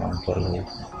ladzina an'amta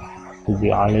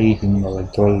 'alaihim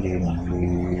waladdallin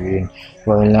amin.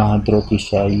 Wa ila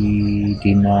hadratis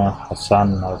sayyidina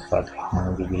Hasan al-Fatihah.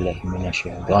 A'udzubillahi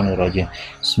minasyaitonir rajim.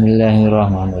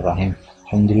 Bismillahirrahmanirrahim.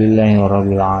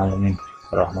 Alhamdulillahirabbil alamin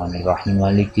arrahmanirrahim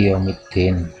maliki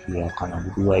yaumiddin. Iyyaka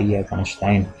na'budu wa iyyaka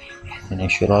nasta'in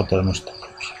ihdinas siratal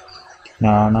mustaqim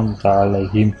an'amta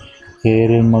 'alaihim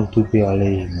ghairil maghdubi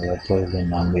 'alaihim waladdallin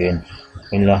amin.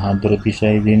 Ila hadratis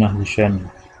sayyidina Husain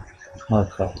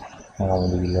al-Fatihah.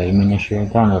 A'udzubillahi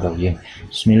minasyaitonir rajim.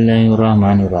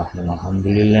 Bismillahirrahmanirrahim.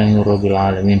 Alhamdulillahirabbil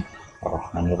alamin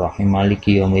arrahmanirrahim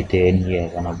maliki yaumiddin.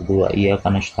 Iyyaka na'budu wa iyyaka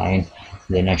nasta'in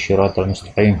ihdinas siratal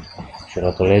mustaqim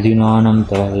siratal ladzina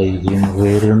an'amta 'alaihim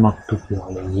ghairil maghdubi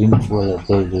 'alaihim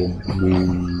waladdallin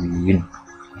amin.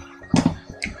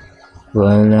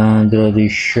 Wa ila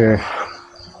hadratis Syekh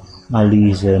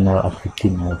Ali Zainal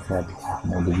Abidin al-Fatihah.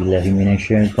 A'udzubillahi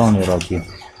minasyaitonir rajim.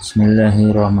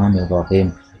 Bismillahirrahmanirrahim.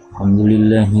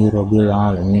 Alhamdulillahirabbil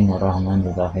alamin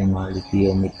arrahmanirrahim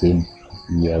maliki yaumiddin.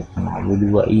 Iyyaka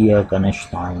na'budu wa iyyaka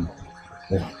nasta'in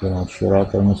ihdinas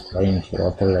siratal mustaqim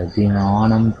siratal ladzina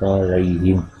an'amta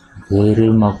 'alaihim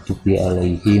ghairil maghdubi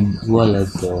 'alaihim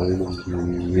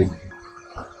waladdallin.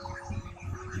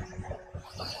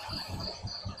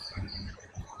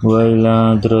 Wa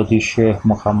ila hadratis Syekh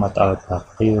Muhammad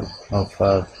Al-Baqir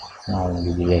al-Fatihah.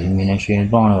 A'udzubillahi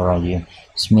minasyaitonir rajim.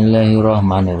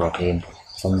 Bismillahirrahmanirrahim.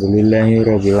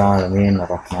 Alhamdulillahirabbil alamin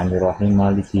arrahmanirrahim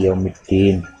maliki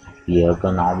yaumiddin. Iyyaka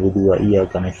na'budu wa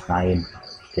iyyaka nasta'in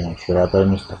ihdinas siratal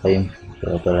mustaqim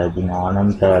siratal ladzina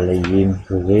an'amta 'alaihim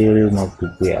ghairil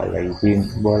maghdubi 'alaihim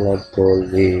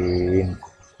waladdallin.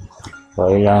 Wa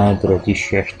ila hadratis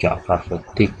Syekh Ja'far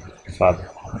Shadiq Fatihah.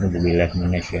 A'udzubillahi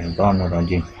minasyaitonir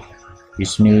rajim.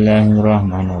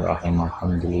 Bismillahirrahmanirrahim.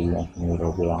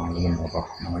 Alhamdulillahirabbil alamin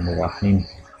arrahmanirrahim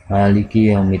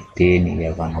maliki yaumiddin.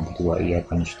 Iyyaka na'budu wa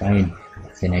iyyaka nasta'in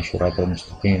ihdinas siratal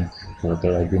mustaqim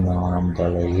siratal ladzina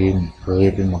an'amta 'alaihim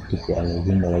ghairil maghdubi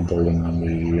 'alaihim waladdallin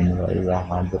amin. Wa ila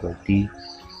hadrati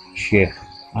Syekh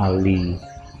Ali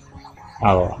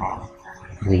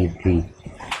Al-Ridi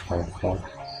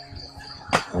al-Fatihah.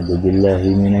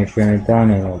 A'udzubillahi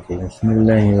minasyaitonir rajim.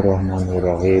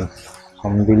 Bismillahirrahmanirrahim.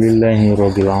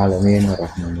 Alhamdulillahirabbil alamin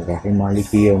arrahmanirrahim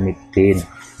maliki yaumiddin.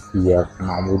 Iyyaka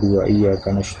na'budu wa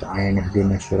iyyaka nasta'in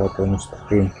ihdinas siratal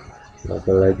mustaqim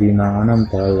siratal ladzina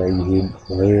an'amta 'alaihim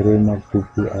ghairil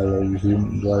maghdubi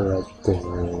 'alaihim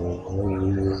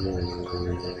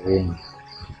waladdallin.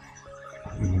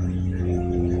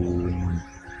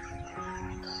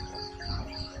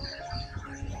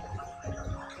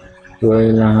 Wa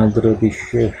ila hadratis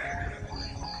Syekh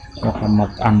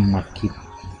Muhammad An-Nakib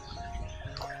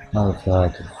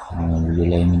al-Fatihah.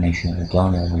 A'udzubillahi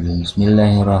minasyaitonir rajim.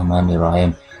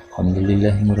 Bismillahirrahmanirrahim.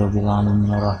 Alhamdulillahirabbil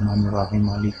alamin arrahmanirrahim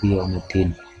maliki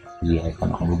yaumiddin. Iyyaka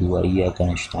na'budu wa iyyaka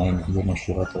nasta'in ihdinas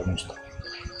siratal mustaqim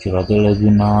siratal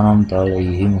ladzina an'amta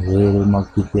 'alaihim ghairil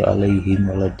maghdubi 'alaihim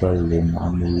waladdallin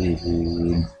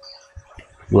amin.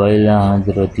 Wa ila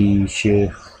hadrati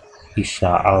Syekh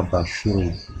Isa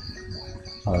al-Bashir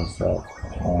al-Fatihah.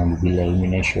 A'udzubillahi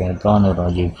minasyaitonir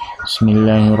rajim.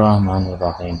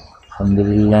 Bismillahirrahmanirrahim.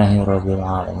 Alhamdulillahirabbil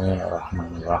alamin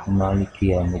arrahmanirrahim maliki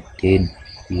yaumiddin.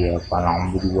 Iyyaka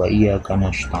na'budu wa iyyaka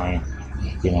nasta'in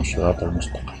ihdinas siratal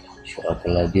mustaqim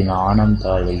siratal ladzina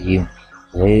an'amta 'alaihim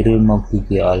ghairil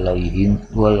maghdubi 'alaihim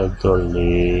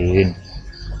waladdallin.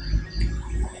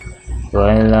 Wa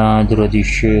ila hadratis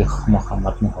Syekh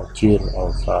Muhammad Muhajir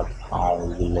al-Fatihah.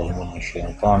 A'udzubillahi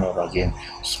minasyaitonir rajim.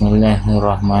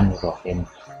 Bismillahirrahmanirrahim.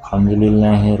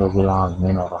 Alhamdulillahirabbil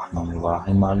alamin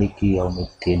arrahmanirrahim maliki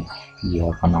yaumiddin.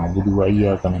 Iyyaka na'budu wa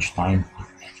iyyaka nasta'in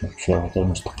ihdinas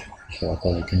siratal mustaqim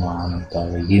siratal ladzina an'amta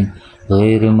 'alaihim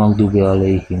ghairil maghdubi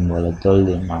 'alaihim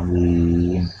waladdallin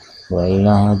amin. Wa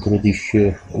ila hadratis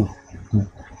Syekh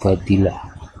Fadilah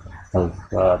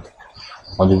al-Fatihah.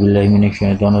 A'udzubillahi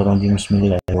minasyaitonir rajim.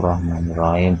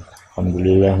 Bismillahirrahmanirrahim.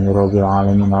 Alhamdulillahirabbil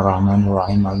alamin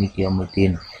arrahmanirrahim maliki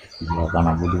yaumiddin. Iyyaka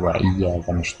na'budu wa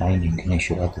iyyaka nasta'in ihdinas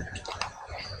siratal mustaqim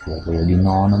siratal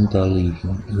ladzina an'amta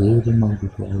 'alaihim ghairil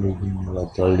maghdubi 'alaihim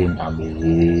waladdallin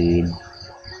amin.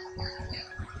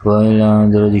 وإلى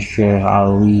حضرة الشيخ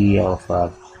علوي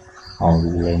الفاتح. أعوذ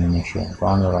بالله من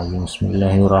الشيطان الرجيم. بسم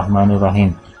الله الرحمن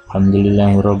الرحيم. الحمد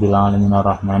لله رب العالمين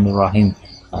الرحمن الرحيم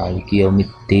مالك يوم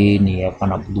الدين إياك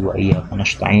نعبد وإياك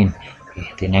نستعين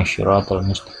اهدنا الصراط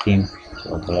المستقيم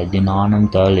صراط الذين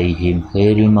أنعمت عليهم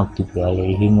غير المغضوب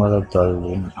عليهم ولا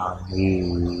الضالين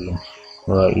آمين.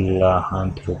 وإلى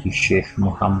حضرة الشيخ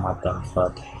محمد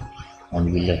الفاتح. أعوذ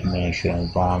بالله من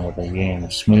الشيطان الرجيم.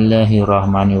 بسم الله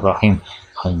الرحمن الرحيم.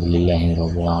 الحمد لله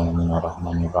رب العالمين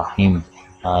الرحمن الرحيم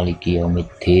مالك يوم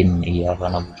الدين إياك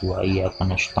نعبد وإياك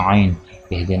نستعين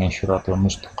اهدنا الصراط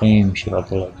المستقيم صراط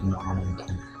الذين أنعمت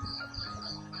عليهم.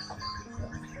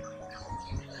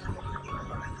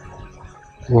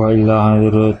 وإلى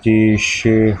حضرة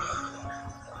الشيخ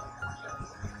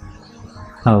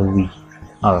علوي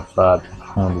الفاتح.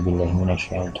 أعوذ بالله من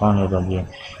الشيطان الرجيم.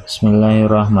 بسم الله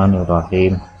الرحمن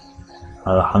الرحيم.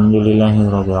 الحمد لله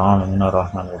رب العالمين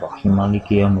الرحمن الرحيم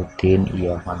مالك يوم الدين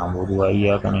إياك نعبد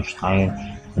وإياك نستعين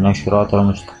اهدنا الصراط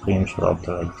المستقيم صراط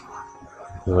الذين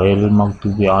غير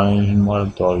المغضوب عليهم ولا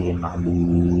الضالين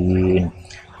آمين.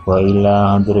 وإلى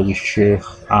حضرة الشيخ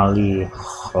علي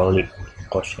خالد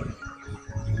قاسم.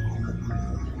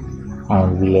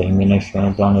 أعوذ بالله من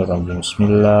الشيطان الرجيم. بسم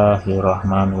الله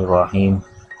الرحمن الرحيم.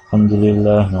 الحمد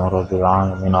لله رب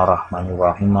العالمين الرحمن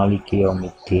الرحيم مالك يوم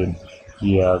الدين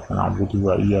إياك نعبد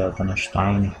وإياك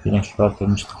نستعين اهدنا الصراط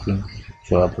المستقيم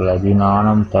صراط الذين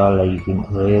أنعمت عليهم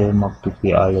غير المغضوب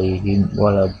عليهم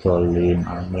ولا الضالين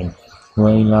آمين.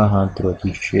 وإلى حضرة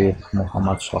الشيخ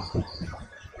محمد صاحب.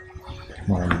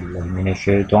 أعوذ بالله من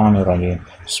الشيطان الرجيم.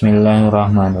 بسم الله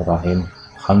الرحمن الرحيم.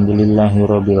 الحمد لله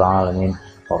رب العالمين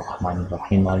الرحمن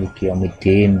الرحيم مالك يوم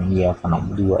الدين إياك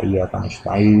نعبد وإياك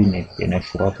نستعين اهدنا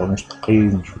الصراط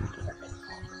المستقيم.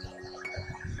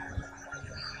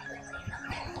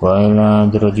 وإلى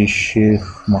حضرة الشيخ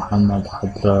محمد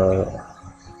حضر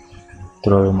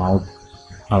الموت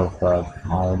الفاتح.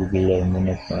 أعوذ بالله من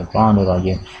الشيطان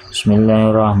الرجيم. بسم الله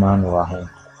الرحمن الرحيم.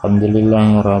 الحمد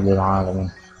لله رب العالمين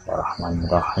الرحمن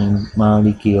الرحيم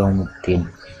مالك يوم الدين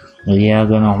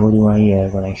إياك نعبد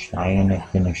وإياك نستعين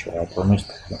اهدنا الصراط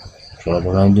المستقيم صراط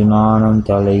الذين أنعمت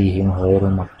عليهم غير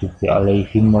المغضوب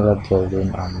عليهم ولا الضالين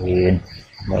آمين.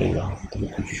 وإلى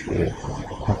حضرة الشيخ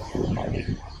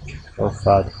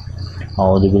الفاتح.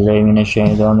 أعوذ بالله من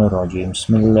الشيطان الرجيم.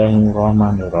 بسم الله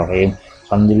الرحمن الرحيم.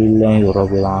 الحمد لله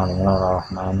رب العالمين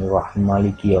الرحمن الرحيم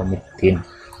مالك يوم الدين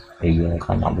إياك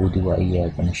نعبد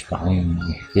وإياك نستعين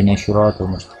اهدنا الصراط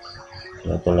المستقيم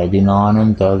صراط الذين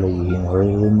أنعمت عليهم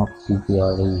غير المغضوب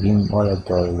عليهم ولا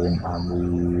الضالين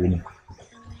آمين.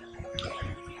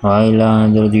 وإلى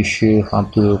حضرة الشيخ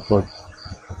عبد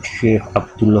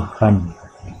الوهاب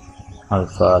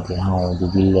الفاتحة. أعوذ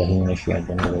بالله من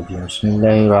الشيطان الرجيم. بسم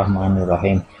الله الرحمن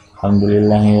الرحيم. الحمد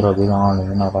لله رب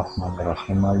العالمين الرحمن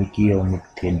الرحيم مالك يوم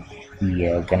الدين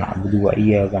إياك نعبد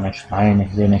وإياك نستعين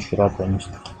اهدنا الصراط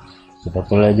المستقيم صراط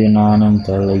الذين أنعمت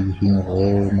عليهم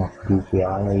غير المغضوب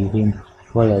عليهم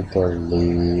ولا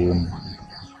الضالين.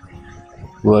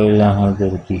 وإلى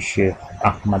حضرة الشيخ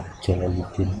أحمد جلال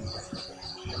الدين.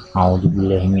 أعوذ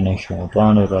بالله من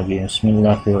الشيطان الرجيم. بسم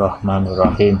الله الرحمن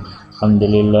الرحيم. الحمد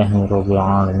لله رب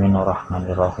العالمين الرحمن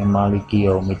الرحيم مالك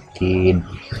يوم الدين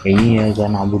إياك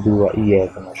نعبد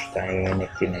وإياك نستعين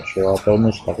اهدنا الصراط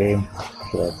المستقيم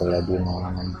صراط الذين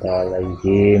أنعمت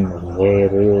عليهم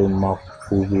غير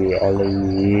المغضوب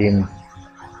عليهم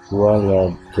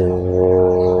ولا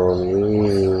الضالين.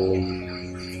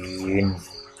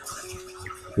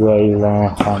 وإلى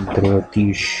حضرة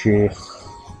الشيخ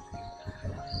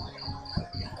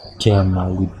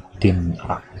Jamaluddin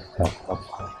Akbar.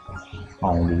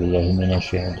 أعوذ بالله من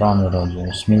الشيطان الرجيم.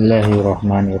 بسم الله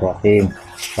الرحمن الرحيم.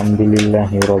 الحمد لله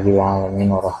رب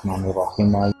العالمين الرحمن الرحيم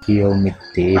مالك يوم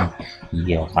الدين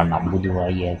إياك نعبد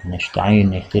وإياك نستعين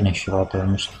اهدنا الصراط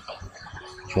المستقيم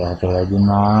صراط الذين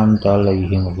أنعمت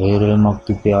عليهم غير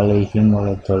المغضوب عليهم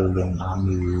ولا الضالين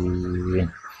آمين.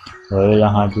 وإلى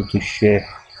حضرة الشيخ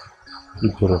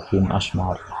إبراهيم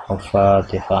أسمر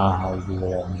الفاتحة. أعوذ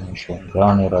بالله من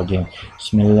الشيطان الرجيم.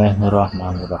 بسم الله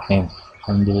الرحمن الرحيم.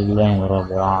 الحمد لله رب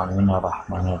العالمين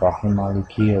الرحمن الرحيم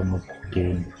مالك يوم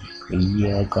الدين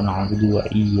إياك نعبد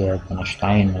وإياك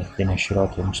نستعين اهدنا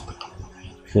الصراط المستقيم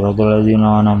صراط الذين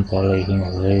أنعمت عليهم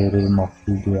غير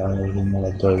المغضوب عليهم ولا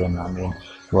الضالين آمين.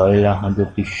 وإلى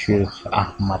حضرة الشيخ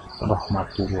أحمد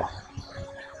رحمة الله.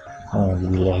 أعوذ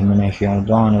بالله من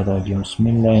الشيطان الرجيم. بسم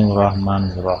الله الرحمن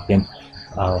الرحيم.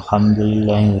 الحمد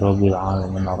لله رب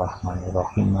العالمين الرحمن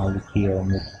الرحيم مالك يوم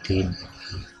الدين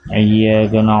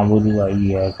إياك نعبد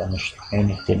وإياك نستعين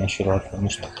اهدنا الصراط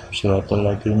المستقيم صراط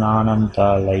الذين أنعمت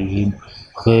عليهم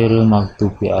غير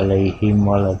المغضوب عليهم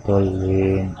ولا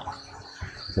الضالين.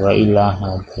 wa ila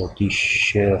hadrati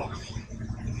Syekh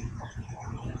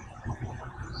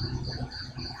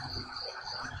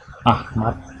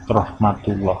Ahmad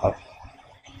rahmatullah.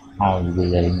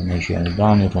 A'udzubillahi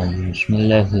minasyaitonir rajim.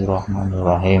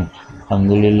 Bismillahirrahmanirrahim.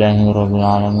 Alhamdulillahirabbil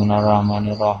alamin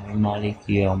arrahmanir rahim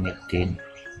maliki yaumiddin.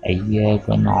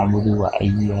 Iyyaka na'budu wa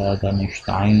iyyaka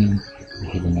nasta'in.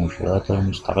 Ihdinas siratal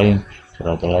mustaqim.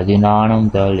 Siratal ladzina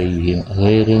an'amta 'alaihim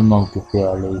ghairil maghdubi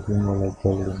 'alaihim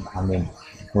waladdallin. Amin.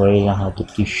 Wa ila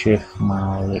hadrati Syekh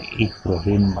Malik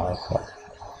Ibrahim Al-Fatihah.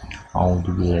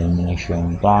 A'udzubillahi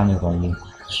minasyaitonir rajim.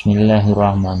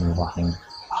 Bismillahirrahmanirrahim.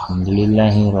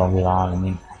 Alhamdulillahirabbil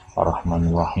alamin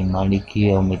arrahmanir rahim maliki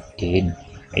yaumiddin.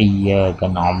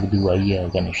 Iyyaka na'budu wa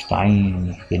iyyaka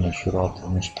nasta'in. Ihdinas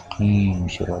siratal mustaqim.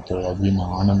 Siratal ladzina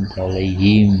an'amta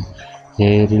 'alaihim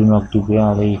ghairil maghdubi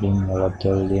 'alaihim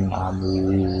waladdallin.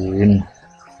 Amin.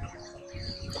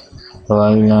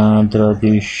 Wa ila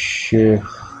hadrati Syekh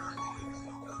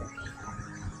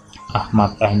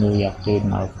Ahmad Ainul Yaqin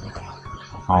Al-Fatihah.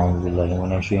 A'udzubillahi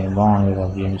minasyaitonir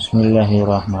rajim.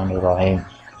 Bismillahirrahmanirrahim.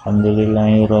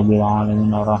 Alhamdulillahirabbil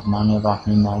alamin arrahmanir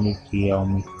rahim maliki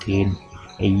yaumiddin.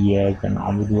 Iyyaka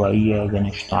na'budu wa iyyaka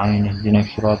nasta'in. Ihdinas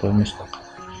siratal mustaqim.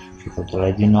 Siratal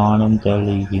ladzina an'amta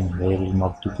 'alaihim ghairil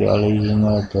maghdubi 'alaihim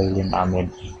waladdallin. Amin.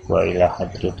 Wa ila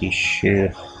hadrati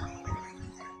Syekh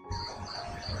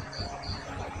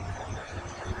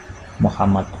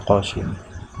Muhammad Qasim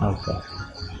Al-Fatihah.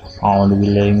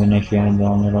 A'udzubillahi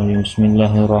minasyaitonir rajim.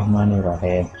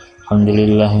 Bismillahirrahmanirrahim.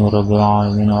 Alhamdulillahirabbil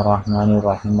alamin arrahmanir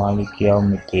rahim maliki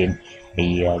yaumiddin.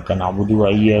 Iyyaka na'budu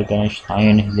wa iyyaka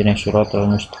nasta'in. Ihdinas siratal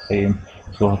mustaqim.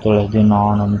 Siratal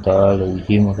ladzina an'amta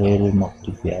 'alaihim ghairil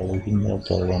maghdubi 'alaihim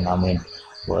waladdallin. Amin.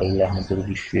 Wa ila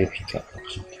hadrati Syekh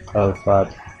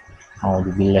Al-Fatihah.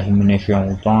 A'udzubillahi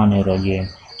minasyaitonir rajim.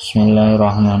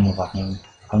 Bismillahirrahmanirrahim.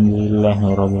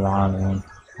 Alhamdulillahirabbil alamin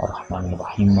arrahmanir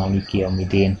rahim maliki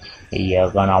yaumiddin.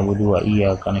 Iyyaka na'budu wa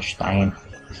iyyaka nasta'in.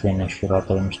 Ihdinas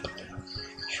siratal mustaqim.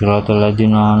 Siratal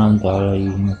ladzina an'amta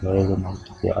 'alaihim ghairil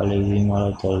maghdubi 'alaihim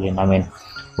waladdallin. Amin.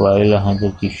 Wa ila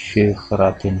hadrati Syekh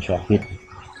Raden Syahid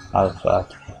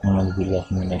Al-Fatihah.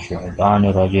 A'udzubillahi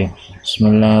minasyaitonir rajim.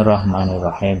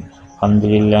 Bismillahirrahmanirrahim.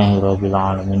 Alhamdulillahirabbil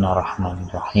alamin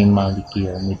arrahmanir rahim maliki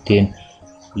yaumiddin.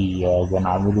 Iyyaka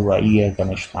na'budu wa iyyaka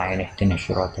nasta'in. Ihdinas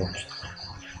siratal mustaqim.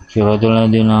 Siratal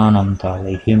ladzina an'amta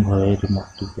 'alaihim ghairil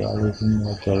maghdubi 'alaihim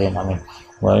waladdallin. Amin.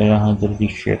 Wa ila hadrati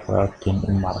Syekh Raden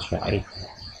Umar Syahid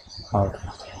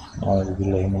Al-Fatihah.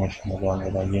 A'udzubillahi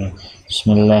minasyaitonir rajim.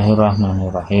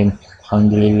 Bismillahirrahmanirrahim.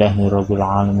 Alhamdulillahirabbil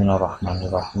alamin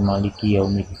arrahmanir rahim maliki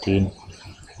yaumiddin.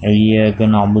 Iyyaka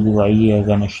na'budu wa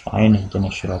iyyaka nasta'in.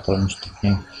 Ihdinas siratal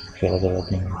mustaqim. Siratal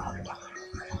ladzina an'amta 'alaihim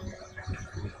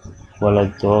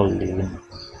waladdallin.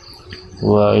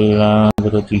 Wa ila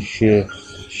hadrati Syekh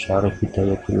Syarif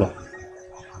Hidayatullah.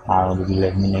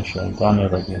 A'udzubillahi minasyaitonir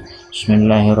rajim.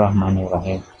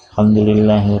 Bismillahirrahmanirrahim.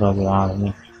 Alhamdulillahirabbil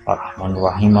alamin arrahmanir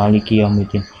rahim maliki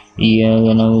yaumiddin.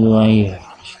 Iyyaka na'budu wa iyyaka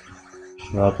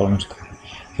nasta'in.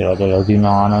 Siratal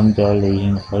ladzina an'amta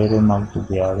 'alaihim ghairil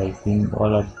maghdubi 'alaihim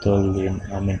waladdallin.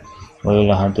 Amin. Wa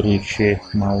ila hadrati Syekh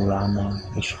Maulana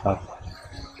Ishaq.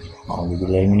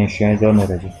 A'udzubillahi minasyaitonir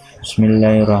rajim.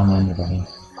 Bismillahirrahmanirrahim.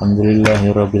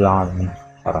 Alhamdulillahirabbil alamin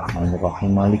arrahmanir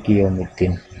rahim maliki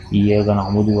yaumiddin. Iyyaka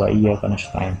na'budu wa iyyaka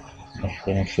nasta'in.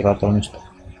 Ihdinas siratal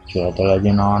mustaqim. Siratal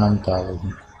ladzina an'amta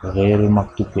 'alaihim ghairil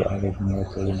maghdubi 'alaihim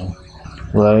waladdallin.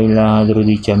 Wa ila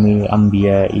hadrati jamil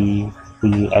anbiya'i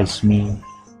ul azmi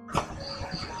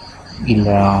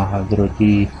ila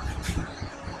hadrati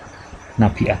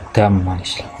Nabi Adam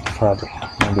alaihissalam. Fatihah.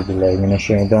 A'udzubillahi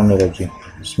minasyaitonir rajim.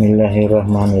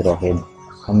 Bismillahirrahmanirrahim.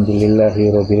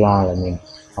 Alhamdulillahirabbil alamin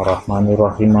arrahmanir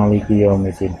rahim maliki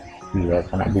yaumiddin.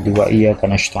 Iyyaka na'budu wa iyyaka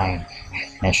nasta'in.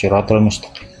 Ihdinas siratal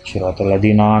mustaqim. Siratal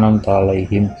ladzina an'amta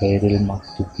 'alaihim ghairil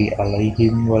maghdubi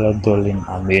 'alaihim waladdallin.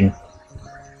 Amin.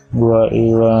 Wa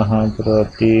ila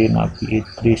hadrati Nabi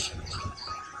Idris.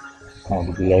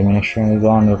 A'udzubillahi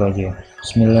minasyaitonir rajim.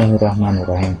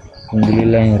 Bismillahirrahmanirrahim.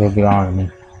 Alhamdulillahirabbil alamin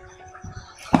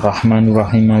arrahmanir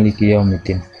rahim maliki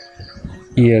yaumiddin.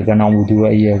 Iyyaka na'budu wa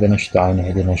iyyaka nasta'in.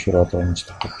 Ihdinas siratal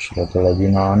mustaqim. Siratal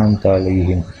ladzina an'amta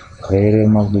 'alaihim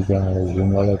ghairil maghdubi 'alaihim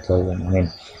waladdallin. Amin.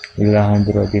 Ila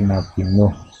hadrati Nabi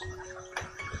Nuh.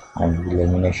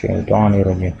 A'udzubillahi minasyaitonir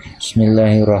rajim.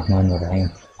 Bismillahirrahmanirrahim.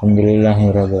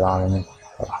 Alhamdulillahirabbil alamin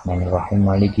arrahmanir rahim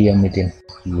maliki yaumiddin.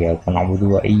 Iyyaka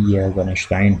na'budu wa iyyaka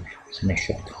nasta'in.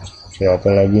 Ihdinas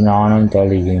siratal ladzina an'amta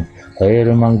 'alaihim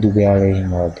ghairil maghdubi 'alaihim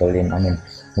waladdallin. Amin.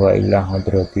 Wa ila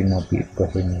hadrati Nabi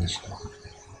Ibrahim.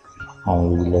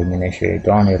 A'udzubillahi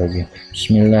minasyaitonir rajim.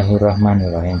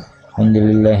 Bismillahirrahmanirrahim.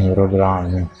 Alhamdulillahirabbil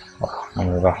alamin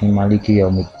arrahmanir rahim maliki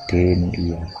yaumiddin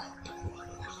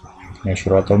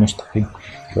Syiratal mustaqim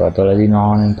Syiratal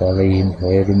ladzina an'amta 'alaihim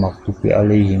ghairil maghdubi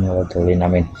 'alaihim waladdallin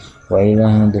amin. Wa ila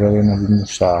hadratin Nabi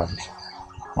Musa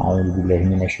A'udzu billahi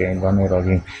minasyaitonir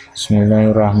rajim.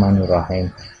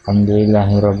 Bismillahirrahmanirrahim.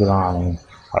 Alhamdulillahirabbil alamin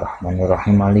arrahmanir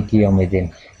rahim maliki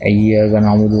yaumiddin iyyaka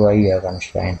na'budu wa iyyaka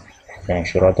nasta'in ihdinas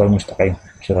syiratal mustaqim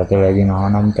syiratal ladzina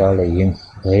an'amta 'alaihim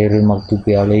ghairil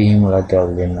maghdubi 'alaihim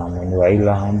waladdallin amin. Wa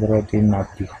ila hadratin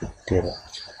Nabi Khidir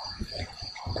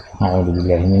A'udzu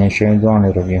billahi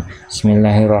minasyaitonir rajim.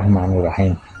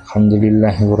 Bismillahirrahmanirrahim.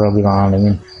 Alhamdulillahirabbil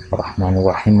alamin arrahmanir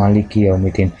rahim maliki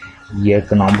yaumiddin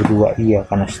iyyaka na'budu wa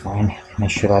iyyaka nasta'in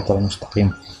ihdinas syiratal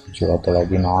mustaqim syiratal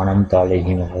ladzina an'amta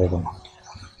 'alaihim ghairil maghdubi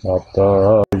 'alaihim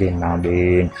waladdallin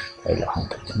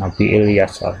Nabi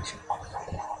Ilyas.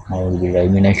 A'udzu billahi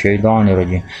minasyaitonir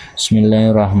rajim.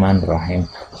 Bismillahirrahmanirrahim.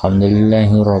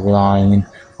 Alhamdulillahirabbil alamin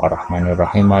arrahmanir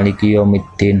rahim maliki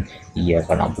yaumiddin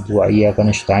iyyaka na'budu wa iyyaka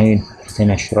nasta'in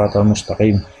ihdinas syiratal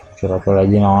mustaqim syiratal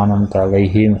ladzina an'amta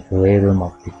 'alaihim ghairil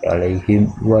maghdubi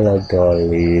 'alaihim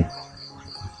waladdallin.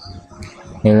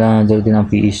 Ila hadratin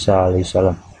Nabi Isa alaihi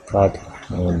salam. Fatehah.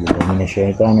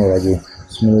 Minasyaitonirrajim.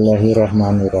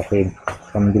 Bismillahirrahmanirrahim.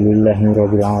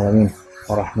 Alhamdulillahirabbil alamin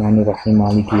arrahmanir rahim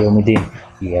maliki yaumiddin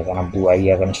iyyaka na'budu wa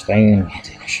iyyaka nasta'in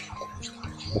ihdinas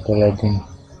syiratal ladzina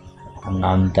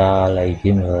an'amta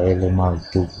 'alaihim ghairil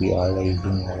maghdubi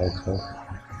 'alaihim waladdallin.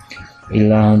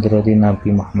 Ila hadratin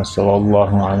Nabi Muhammad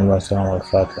sallallahu alaihi wasallam.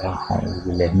 Al-Fatihah. A'udzu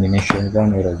billahi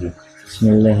minasyaitonir rajim.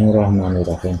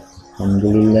 Bismillahirrahmanirrahim.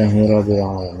 Alhamdulillahirabbil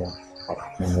alamin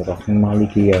arrahmanir rahim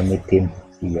maliki yaumiddin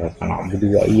iyyaka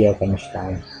na'budu wa iyyaka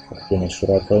nasta'in ihdinas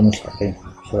syiratal mustaqim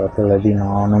syiratal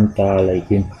ladzina an'amta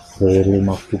 'alaihim ghairil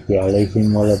maghdubi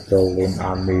 'alaihim waladdallin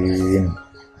amin.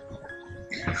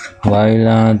 Wa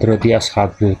ila hadrati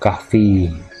ashabil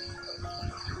kahfi.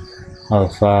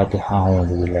 Al-Fatihah.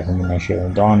 A'udzu billahi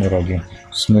minasyaitonir rajim.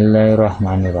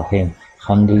 Bismillahirrahmanirrahim.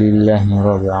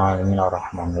 Alhamdulillahirabbil alamin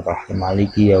arrahmanir rahim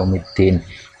maliki yaumiddin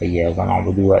iyyaka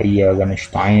na'budu wa iyyaka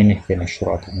nasta'in ihdinas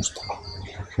syiratal mustaqim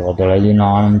syiratal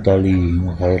ladzina an'amta 'alaihim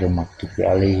ghairil maghdubi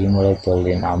 'alaihim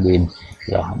waladdallin amin.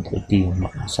 Ila hadrati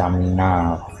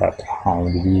samina. Fatihah.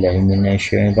 A'udzu billahi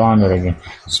minasyaitonir rajim.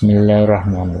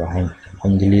 Bismillahirrahmanirrahim.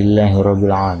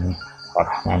 Alhamdulillahirabbil alamin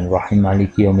arrahmanir rahim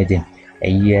maliki yaumiddin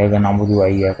iyyaka na'budu wa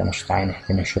iyyaka nasta'in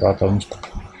ihdinas syiratal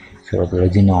mustaqim syiratal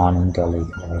ladzina an'amta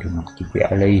 'alaihim ghairil maghdubi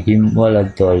 'alaihim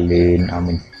waladdallin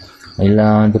amin.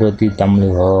 Ila hadrati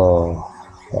tamliha.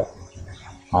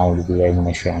 A'udzu billahi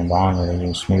minasyaitonir rajim.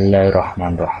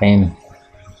 Bismillahirrahmanirrahim.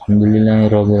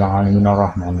 Alhamdulillahirabbil alamin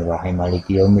arrahmanir rahim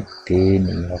maliki yaumiddin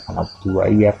iyyaka na'budu wa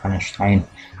iyyaka nasta'in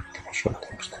ihdinas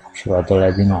syiratal mustaqim syiratal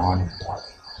ladzina an'amta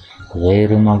 'alaihim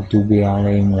ghairil maghdubi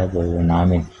 'alaihim waladdallin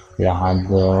amin. Ila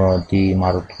hadrati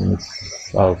martus.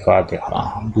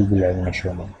 Al-Fatihah. A'udzu billahi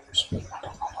minasyaitonir rajim.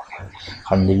 Bismillahirrahmanirrahim.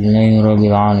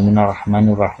 Alhamdulillahirabbil alamin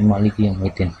arrahmanir rahim maliki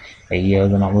yaumiddin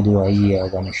iyyaka na'budu wa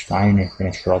iyyaka nasta'in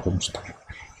ihdinas syiratal mustaqim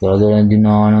syiratal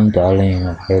ladzina an'amta 'alaihim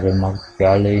ghairil maghdubi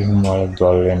 'alaihim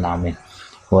waladdallin amin.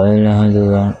 Wa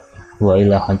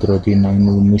ila hadratin Nabi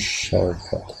Musa.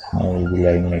 A'udzu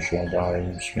billahi minasyaitonir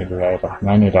rajim.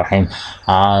 Bismillahirrahmanirrahim.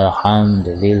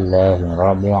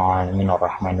 Alhamdulillahirabbil alamin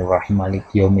arrahmanir rahim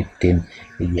maliki yaumiddin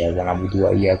iyyaka na'budu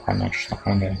wa iyyaka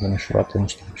nasta'in ihdinas syiratal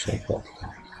mustaqim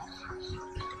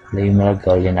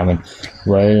waladdallin amin.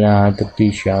 Wa ila hadrati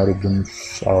syaribun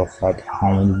al-Fatihah.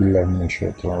 A'udzu billahi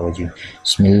minasyaitonir rajim.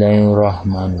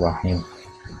 Bismillahirrahmanirrahim.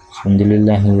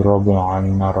 Alhamdulillahirabbil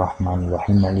alamin arrahmanir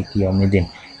rahim maliki yaumiddin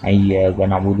iyyaka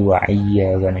na'budu wa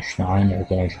iyyaka nasta'in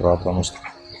ihdinas syiratal mustaqim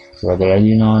syiratal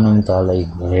ladzina an'amta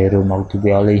 'alaihim ghairil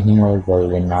maghdubi 'alaihim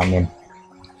waladdallin amin.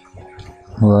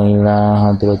 Wa ila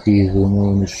hadrati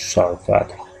dzunus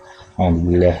al-Fatihah. A'udzu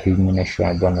billahi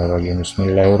minasyaitonir rajim.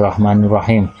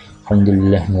 Bismillahirrahmanirrahim.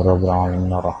 Alhamdulillahirabbil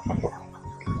alamin arrahmanir rahim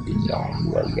maliki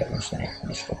yaumiddin wa iyyaka nasta'in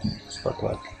ihdinas syiratal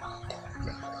mustaqim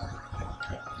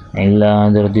ila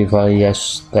hadrati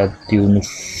falyastatunus.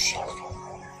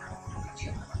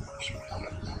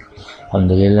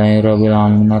 Alhamdulillahirabbil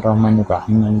alamin arrahmanir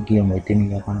rahim maliki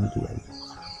yaumiddin iyyaka na'budu wa iyyaka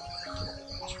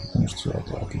nasta'in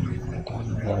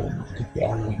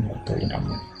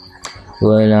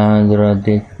wa ila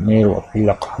hadrati mir wa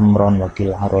filaq hamran wa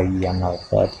kil harayyan.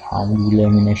 Al-Fatihah. A'udzu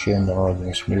billahi minasyaitonir rajim.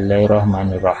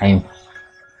 Bismillahirrahmanirrahim.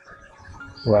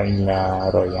 Wa ila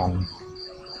rayyan.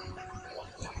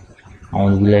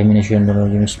 A'udzu billahi minasyaitonir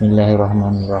rajim.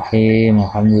 Bismillahirrahmanirrahim.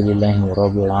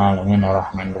 Alhamdulillahirabbil alamin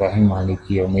arrahmanir rahim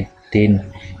maliki yaumiddin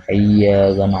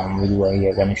iyyaka na'budu wa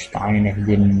iyyaka nasta'in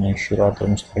ihdinas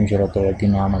syiratal mustaqim syiratal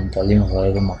ladzina an'amta 'alaihim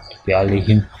ghairil maghdubi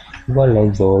 'alaihim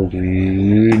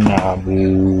waladhdallin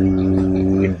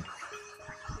amin.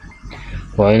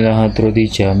 Wa ila hadrati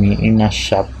jami'in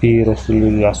asyabi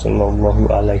Rasulullah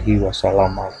sallallahu alaihi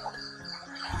wasallam.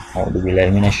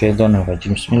 A'udzubillahi minasyaitonir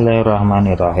rajim.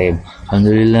 Bismillahirrahmanirrahim.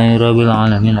 Alhamdulillahirabbil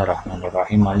alamin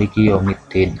arrahmanirrahim maliki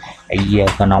yaumiddin.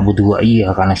 Iyyaka na'budu wa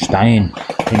iyyaka nasta'in.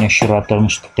 Ihdinas siratal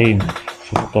mustaqim.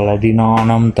 Shiratal ladzina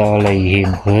an'amta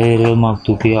 'alaihim ghairil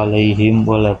maghdubi 'alaihim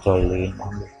waladdallin.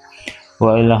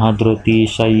 Wa ila hadrati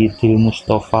sayyidil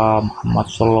mustafa Muhammad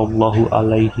sallallahu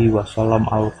alaihi wasallam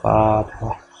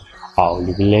al-Fatihah.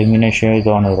 A'udzubillahi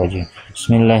minasyaitonir rajim.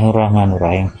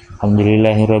 Bismillahirrahmanirrahim.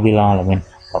 Alhamdulillahirabbil alamin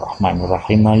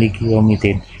arrahmanirrahim maliki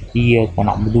yaumiddin. Iyyaka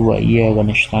na'budu wa iyyaka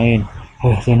nasta'in.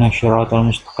 Ihdinas siratal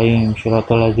mustaqim.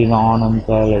 Shiratal ladzina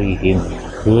an'amta 'alaihim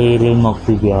ghairil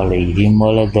maghdubi 'alaihim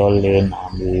waladdallin.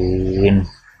 Amin.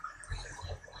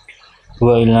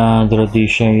 Wa ila hadrati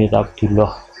Sayyid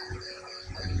Abdullah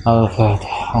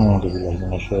Al-Fatihah. A'udzubillahi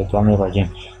minasyaitonir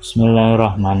rajim.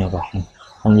 Bismillahirrahmanirrahim.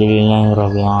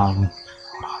 Alhamdulillahirabbil alamin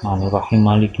arrahmanirrahim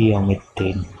maliki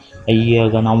yaumiddin.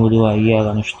 Iyyaka na'budu wa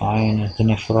iyyaka nasta'in.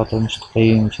 Ihdinas siratal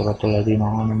mustaqim. Shiratal ladzina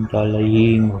an'amta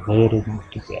 'alaihim ghairil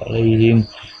maghdubi 'alaihim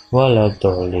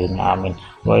waladdallin. Amin.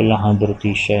 Wa ila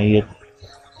hadrati Sayyid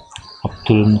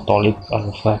Abdul Muthalib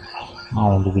Al-Fatihah.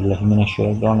 A'udzubillahi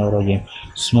minasyaitonir rajim.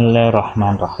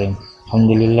 Bismillahirrahmanirrahim.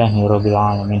 Alhamdulillahirabbil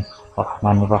alamin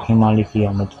arrahmanirrahim maliki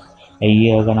yaumiddin.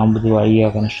 Iyyaka na'budu wa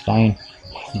iyyaka nasta'in.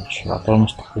 Ihdinas siratal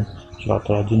mustaqim.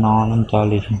 Shiratal ladzina an'amta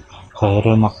 'alaihim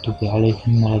ghairil maghdubi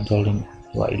 'alaihim waladdallin.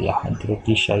 Wa ila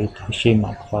hadrati Sayyid Hashim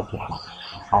Al-Fatihah.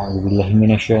 A'udzubillahi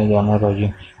minasyaitonir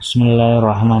rajim.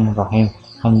 Bismillahirrahmanirrahim.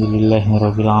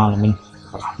 Alhamdulillahirabbil alamin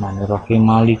arrahmanirrahim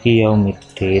maliki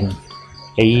yaumiddin.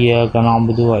 Iyyaka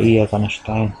na'budu wa iyyaka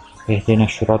nasta'in.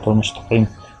 Ihdinas siratal mustaqim.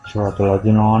 Shiratal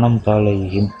ladzina an'amta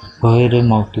 'alaihim ghairil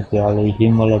maghdubi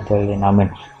 'alaihim waladdallin. Amin.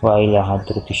 Wa ila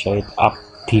hadrati Sayyid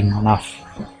Abdi Manaf.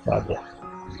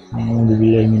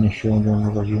 A'udzubillahi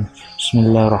minasyaitonir rajim.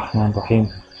 Bismillahirrahmanirrahim.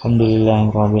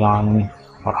 Alhamdulillahirabbil alamin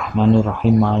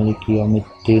arrahmanirrahim maliki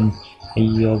yaumiddin.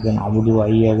 Iyyaka na'budu wa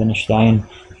iyyaka nasta'in.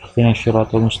 Ihdinas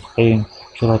siratal mustaqim.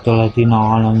 Shiratal ladzina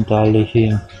an'amta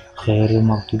 'alaihim ghairil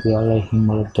maghdubi 'alaihim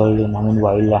waladdallin. Amin.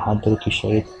 Wa ila hadrati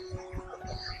Sayyid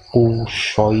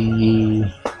Qusayyi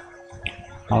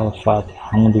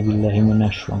Al-Fatihah. A'udzubillahi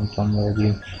minasyaitonir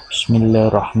rajim.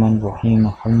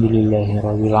 Bismillahirrahmanirrahim.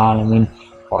 Alhamdulillahirabbil alamin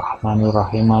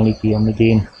arrahmanirrahim maliki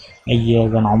yaumiddin.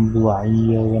 Iyyaka na'budu wa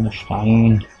iyyaka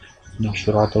nasta'in. Ihdinas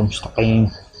siratal mustaqim.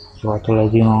 Shiratal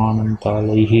ladzina an'amta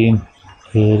 'alaihim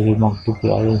ghairil maghdubi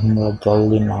 'alaihim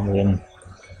waladdallin. Amin.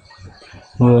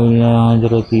 Wa ila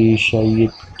hadrati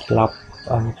Sayyid Kilab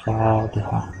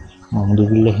Al-Fatihah.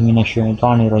 A'udzubillahi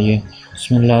minasyaitonir rajim.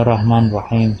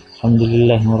 Bismillahirrahmanirrahim.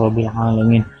 Alhamdulillahirabbil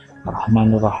alamin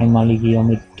arrahmanirrahim maliki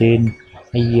yaumiddin.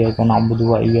 Iyyaka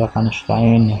na'budu wa iyyaka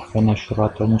nasta'in. Ihdinas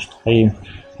siratal mustaqim.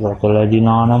 Shiratal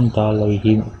ladzina an'amta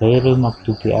 'alaihim ghairil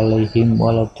maghdubi 'alaihim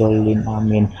waladdallin.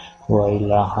 Amin. Wa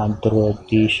ila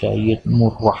hadrati Sayyid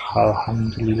Murrah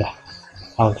Alhamdulillah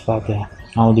Al-Fatihah.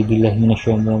 A'udzubillahi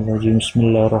minasyaitonir rajim.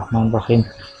 Bismillahirrahmanirrahim.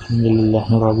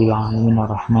 Alhamdulillahirabbil alamin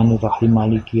arrahmanirrahim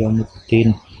maliki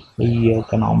yaumiddin.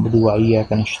 Iyyaka na'budu wa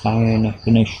iyyaka nasta'in.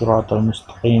 Ihdinas siratal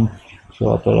mustaqim.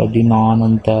 Shiratal ladzina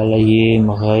an'amta 'alaihim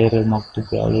ghairil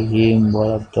maghdubi 'alaihim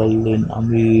waladdallin.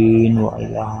 Amin. Wa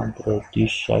ila hadrati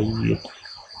Sayyid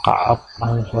Ka'ab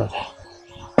Al-Fatihah.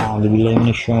 A'udzubillahi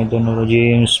minasyaitonir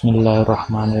rajim.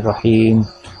 Bismillahirrahmanirrahim.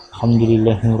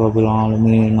 Alhamdulillahirabbil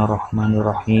alamin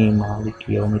arrahmanirrahim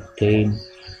maliki yaumiddin.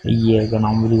 Iyyaka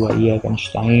na'budu wa iyyaka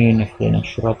nasta'in. Ihdinas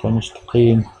siratal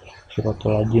mustaqim.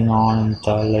 Shiratal ladzina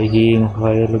an'amta 'alaihim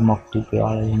ghairil maghdubi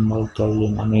 'alaihim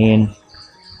waladdallin. Amin.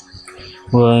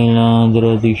 Wa ila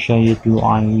hadrati Sayyid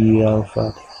Lu'ayyi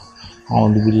Al-Fatihah.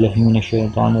 A'udzubillahi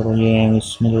minasyaitonir rajim.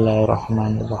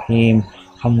 Bismillahirrahmanirrahim.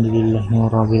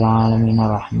 Alhamdulillahirabbil alamin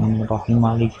arrahmanirrahim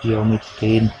maliki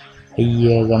yaumiddin.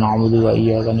 Iyyaka na'budu wa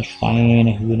iyyaka nasta'in.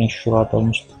 Ihdinas siratal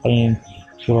mustaqim.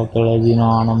 Shiratal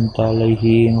ladzina an'amta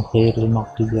 'alaihim ghairil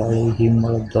maghdubi 'alaihim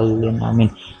waladdallin. Amin.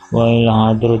 Wa ila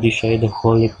hadrati Sayyid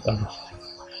Khalid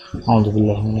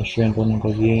A'udzubillahi minasyaitonir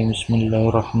rajim.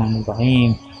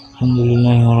 Bismillahirrahmanirrahim.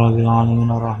 Alhamdulillahirabbil alamin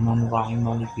arrahmanirrahim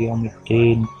maliki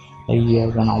yaumiddin.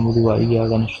 Iyyaka na'budu wa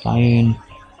iyyaka nasta'in.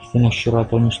 Ihdinas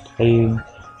siratal mustaqim.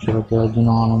 Shiratal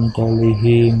ladzina an'amta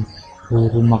 'alaihim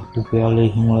ghairil maghdubi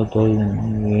 'alaihim waladdallin.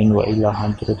 Amin. Wa ila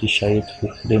hadrati Sayyid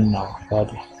Kirim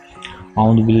Al-Fatihah.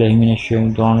 A'udzubillahi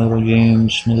minasyaitonir rajim.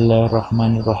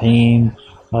 Bismillahirrahmanirrahim.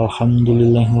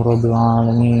 Alhamdulillahirabbil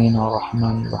alamin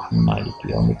arrahmanirrahim maliki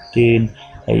yaumiddin.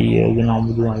 Iyyaka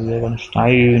na'budu wa iyyaka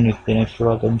nasta'in. Ihdinas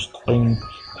siratal mustaqim.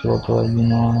 صراط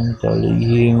الذين أنعمت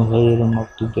عليهم غير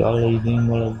المغضوب عليهم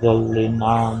ولا الضالين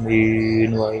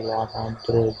آمين. وإلى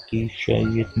حضرة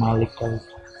الشيخ مالك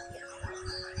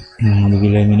أعوذ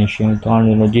بالله من الشيطان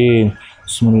الرجيم.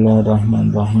 بسم الله الرحمن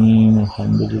الرحيم.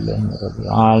 الحمد لله رب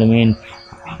العالمين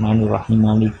الرحمن الرحيم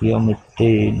مالك يوم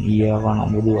الدين. إياك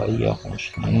نعبد وإياك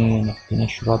نستعين اهدنا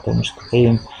الصراط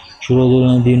المستقيم صراط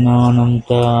الذين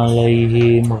أنعمت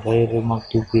عليهم غير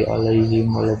المغضوب عليهم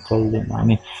ولا الضالين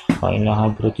آمين. وإلى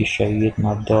حضرة الشيخ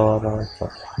نضار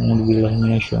أعوذ بالله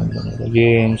من الشيطان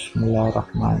الرجيم. بسم الله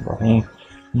الرحمن الرحيم.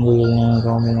 الحمد لله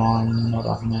رب العالمين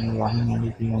الرحمن الرحيم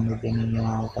مالك يوم الدين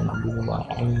إياك نعبد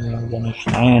وإياك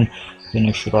نستعين اهدنا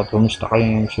الصراط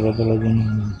المستقيم صراط الذين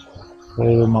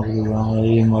غير المغضوب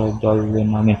عليهم ولا الضالين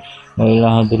آمين. وإلى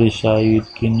حضرة الشيخ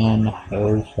كنان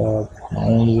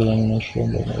أعوذ بالله من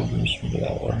الشيطان الرجيم. بسم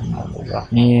الله الرحمن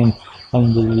الرحيم.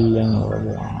 الحمد لله رب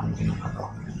العالمين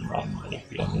الرحمن الرحيم مالك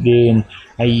يوم الدين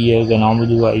إياك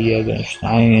نعبد وإياك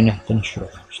نستعين اهدنا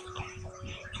الصراط المستقيم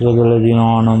صراط الذين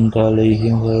أنعمت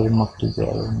عليهم غير المغضوب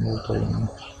عليهم ولا الضالين.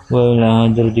 وإلى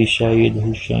حضرة الشيخ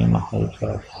هشام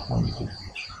الفاتحة.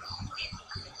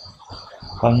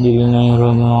 الحمد لله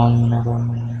رب العالمين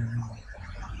الرحمن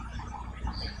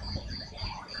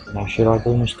الصراط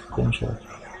المستقيم صراط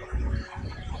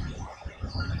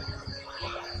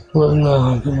وإلى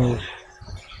حضرة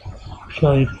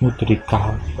الشيخ مدركة.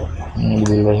 أعوذ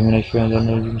بالله من الشيطان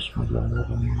الرجيم. بسم الله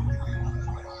الرحمن الرحيم.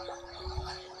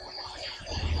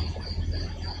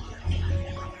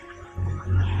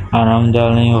 أنعمت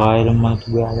عليهم غير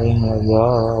المغضوب عليهم ولا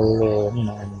الضالين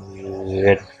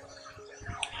آمين.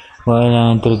 وإلى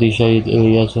حضرة الشيخ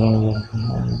إلياس بسم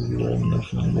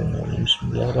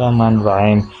الله الرحمن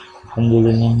الرحيم. الحمد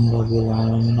لله رب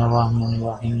العالمين الرحمن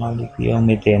الرحيم مالك يوم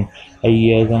الدين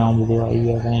إياك نعبد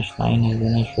وإياك نستعين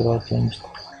اهدنا الصراط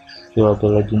المستقيم صراط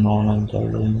الذين أنعمت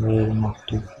عليهم غير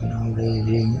المغضوب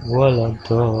عليهم ولا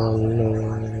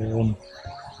الضالين.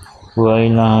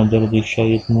 وإلى حضرة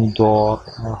الشيخ مدار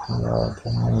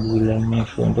أعوذ بالله من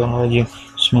الشيطان الرجيم.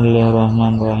 بسم الله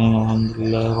الرحمن الرحيم. الحمد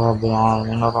لله رب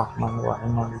العالمين الرحمن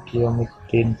الرحيم مالك يوم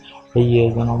الدين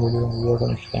إياك نعبد وإياك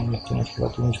نستعين اهدنا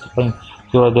الصراط المستقيم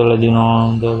صراط الذين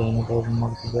أنعمت عليهم غير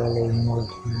المغضوب عليهم ولا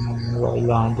الضالين.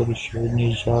 وإلى حضرة الشيخ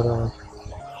نزار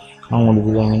أعوذ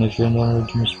بالله من الشيطان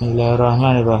الرجيم. بسم الله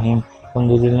الرحمن الرحيم.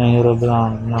 الحمد لله رب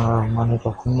العالمين الرحمن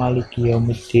الرحيم مالك يوم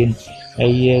الدين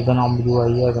إياك نعبد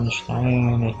وإياك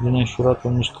نستعين اهدنا الصراط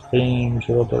المستقيم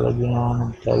صراط الذين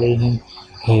أنعمت عليهم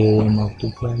غير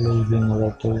المغضوب عليهم ولا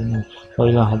الضالين.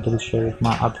 وإلى حضرة الشيخ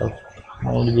ما أطلق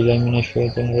أعوذ بالله من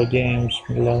الشيطان الرجيم. بسم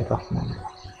الله الرحمن الرحيم.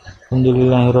 الحمد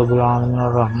لله رب العالمين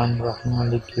الرحمن الرحيم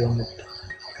مالك يوم الدين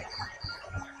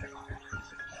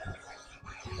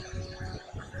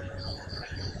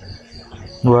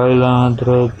وإلى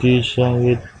حضرة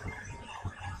الشيخ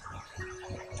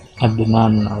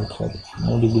Adnan al-Fatihah.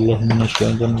 A'udzu billahi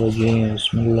minasyaitonir rajim.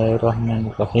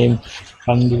 Bismillahirrahmanirrahim.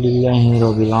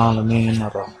 Alhamdulillahirabbil alamin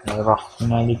arrahmanir rahim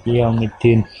maliki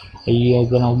yaumiddin.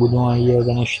 Iyyaka na'budu wa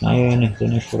iyyaka nasta'in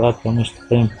ihdinas siratal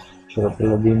mustaqim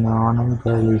siratal ladzina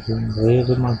an'amta 'alaihim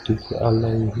ghairil maghdubi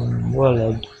 'alaihim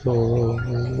waladdallin.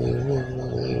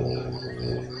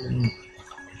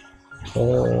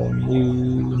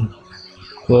 Amin.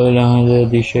 Wa ila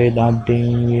hadhihi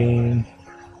syai'atin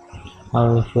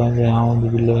Al-Fatihah.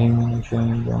 A'udzu billahi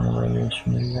minasyaitonir rajim.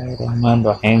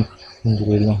 Bismillahirrahmanirrahim.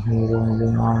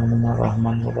 Alhamdulillahirabbil alamin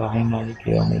arrahmanir rahim maliki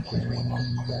yaumiddin.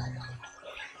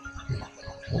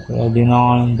 Ladzina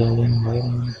an'amta 'alaihim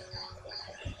ghairil maghdubi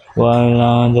wa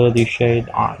ila hadrati syai'id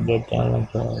a'dat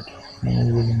al-Fatihah.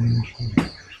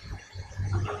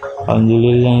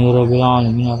 Alhamdulillahirabbil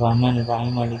alamin arrahmanir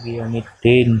rahim maliki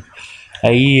yaumiddin.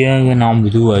 Iyyaka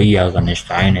na'budu wa iyyaka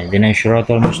nasta'in ihdinas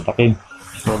siratal mustaqim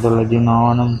صراط الذين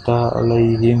أنعمت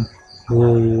عليهم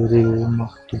غير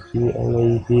المغضوب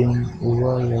عليهم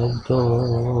ولا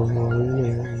الضالين.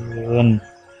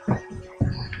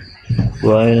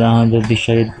 وإلى حضرة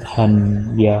الشيخ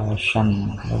ياسن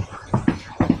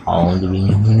أعوذ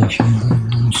بالله من الشيطان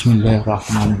الرجيم. بسم الله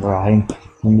الرحمن الرحيم.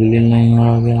 الحمد لله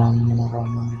رب العالمين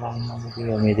الرحمن الرحيم مالك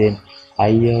يوم الدين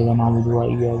إياك نعبد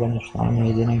وإياك نستعين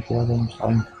اهدنا الصراط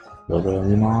المستقيم صراط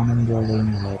الذين أنعمت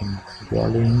عليهم غير المغضوب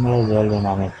عليهم ولا الضالين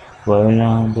آمين. وإلى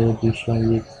حضرة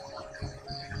الشيخ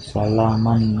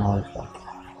Salaman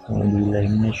al-Fatihah. A'udzubillahi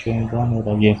minasyaitonir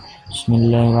rajim.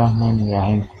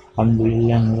 Bismillahirrahmanirrahim.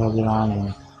 Alhamdulillahirabbil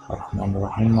alamin. Arrahmanir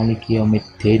rahim maliki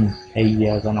yaumiddin.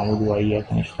 Iyyaka na'budu wa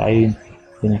iyyaka nasta'in.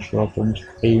 Ihdinas siratal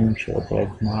mustaqim siratal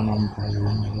ladzina an'amta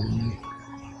 'alaihim.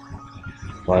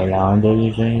 Wa ila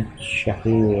hadratil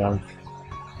syahid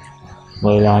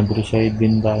وإلى عبد سعيد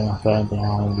بن الفاتحة.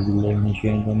 أعوذ بالله من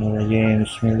الشيطان الرجيم.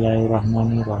 بسم الله الرحمن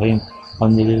الرحيم.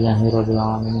 الحمد لله رب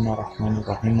العالمين الرحمن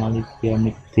الرحيم مالك يوم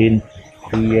الدين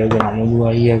إياك نعبد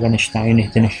وإياك نستعين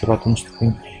اهدنا الصراط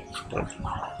المستقيم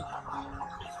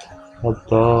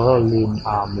الضالين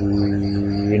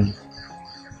آمين.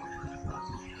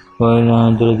 وإلى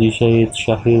حضرة سيد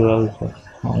شهير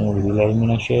أعوذ بالله من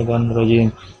الشيطان الرجيم.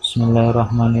 بسم الله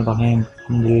الرحمن الرحيم.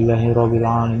 الحمد لله رب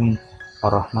العالمين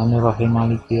الرحمن الرحيم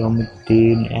مالك يوم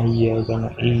الدين إياك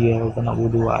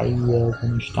نعبد وإياك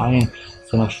نستعين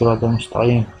اهدنا الصراط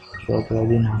المستقيم صراط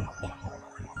الذين أنعمت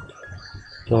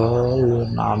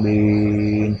عليهم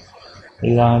آمين.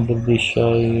 إلى حضرة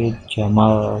السيد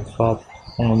جمال الفاتح.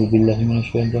 أعوذ بالله من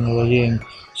الشيطان الرجيم.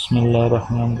 بسم الله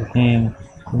الرحمن الرحيم.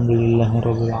 الحمد لله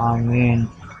رب العالمين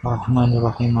الرحمن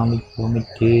الرحيم مالك يوم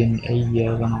الدين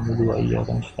إياك نعبد وإياك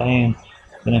نستعين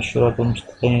اهدنا الصراط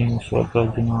المستقيم صراط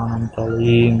الذين أنعمت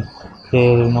عليهم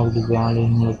غير المغضوب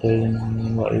عليهم ولا الضالين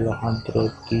آمين. وإلى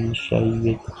حضرة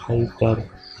السيد حيدر.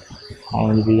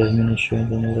 أعوذ بالله من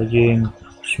الشيطان الرجيم.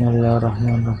 بسم الله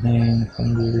الرحمن الرحيم.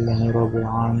 الحمد لله رب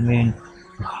العالمين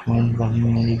الرحمن الرحيم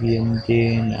مالك يوم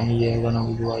الدين إياك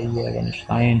نعبد وإياك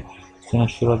نستعين اهدنا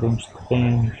الصراط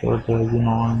المستقيم صراط الذين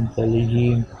أنعمت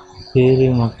عليهم غير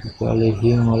المغضوب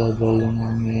عليهم ولا الضالين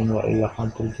آمين. وإلى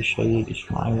حضرة السيد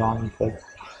إسماعيل عليه الفتح.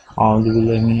 أعوذ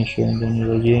بالله من الشيطان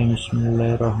الرجيم. بسم الله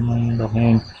الرحمن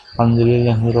الرحيم. الحمد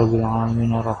لله رب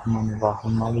العالمين الرحمن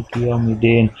الرحيم مالك يوم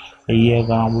الدين إياك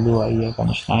نعبد وإياك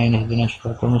نستعين اهدنا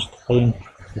الصراط المستقيم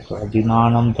صراط الذين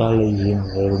أنعمت عليهم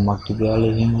غير المغضوب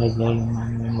عليهم ولا الضالين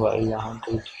آمين. وإلى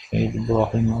حضرة السيد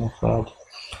إبراهيم الفاتح.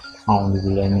 أعوذ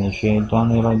بالله من الشيطان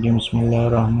الرجيم. بسم الله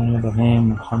الرحمن الرحيم.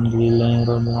 الحمد لله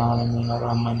رب العالمين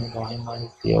الرحمن الرحيم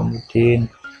مالك يوم الدين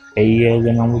إياك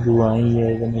نعبد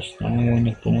وإياك نستعين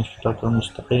اهدنا الصراط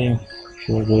المستقيم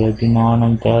صراط الذين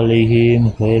أنعمت عليهم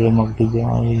غير المغضوب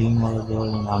عليهم ولا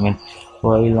الضالين آمين.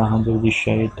 وإلى حضرة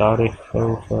الشيخ طارق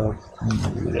الفاتح. أعوذ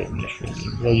بالله من الشيطان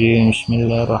الرجيم. بسم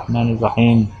الله الرحمن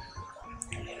الرحيم.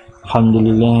 الحمد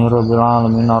لله رب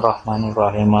العالمين الرحمن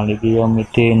الرحيم مالك يوم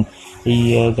الدين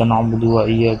إياك نعبد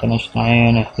وإياك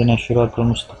نستعين اهدنا الصراط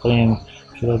المستقيم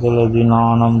صراط الذين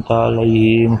أنعمت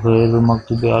عليهم غير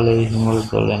المغضوب عليهم ولا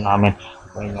الضالين آمين.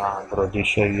 وإلى حضرة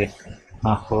السيد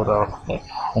ناصر.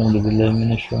 أعوذ بالله من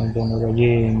الشيطان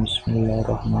الرجيم. بسم الله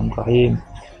الرحمن الرحيم.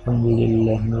 الحمد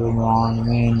لله رب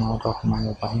العالمين الرحمن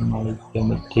الرحيم مالك يوم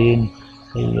الدين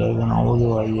إياك نعبد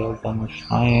وإياك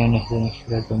نستعين اهدنا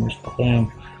الصراط المستقيم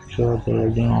صراط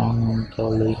الذين أنعمت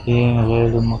عليهم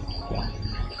غير المغضوب عليهم.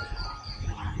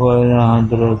 وإلى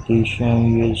حضرة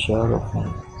الشيخ شرف.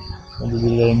 أعوذ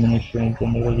بالله من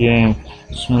الشيطان الرجيم.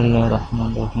 بسم الله الرحمن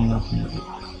الرحيم.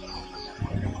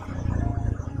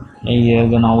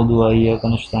 إياك نعبد وإياك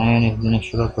نستعين اهدنا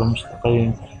الصراط المستقيم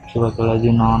صراط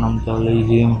الذين أنعمت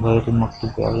عليهم غير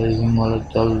المغضوب عليهم ولا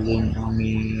الضالين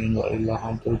آمين. وإلى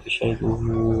حضرة الشيخ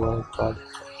وقال.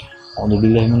 أعوذ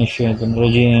بالله من الشيطان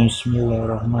الرجيم. بسم الله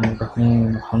الرحمن الرحيم.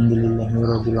 الحمد لله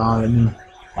رب العالمين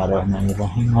الرحمن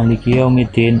الرحيم مالك يوم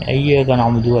الدين إياك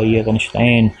نعبد وإياك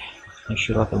نستعين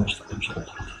الصراط المستقيم صراط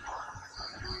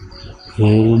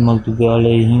غير المغضوب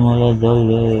عليهم ولا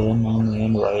الضالين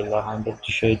آمين. وإلى حضرة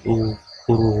الشيخ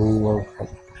وقال.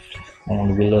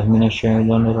 أعوذ بالله من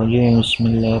الشيطان الرجيم. بسم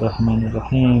الله الرحمن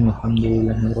الرحيم. الحمد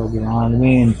لله رب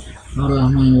العالمين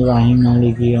الرحمن الرحيم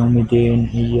مالك يوم الدين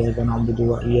إياك نعبد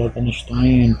وإياك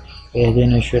نستعين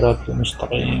اهدنا الصراط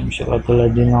المستقيم صراط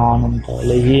الذين أنعمت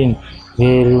عليهم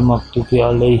غير المغضوب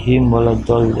عليهم ولا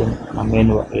الضالين آمين.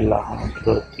 وإلى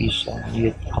حضرة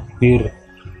سيد عبير.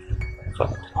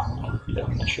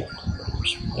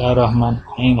 بسم الله الرحمن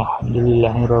الرحيم. الحمد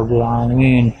لله رب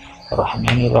العالمين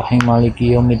الرحمن الرحيم مالك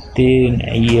يوم الدين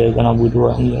إياك نعبد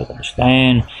وإياك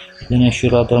نستعين اهدنا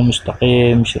الصراط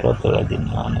المستقيم صراط الذين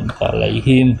أنعمت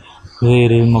عليهم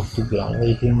غير المغضوب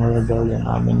عليهم ولا الضالين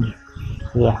آمين.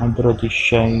 إلى حضرة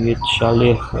السيد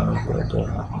صالح.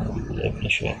 أعوذ بالله من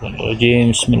الشيطان الرجيم.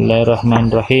 بسم الله الرحمن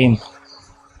الرحيم.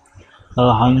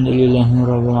 الحمد لله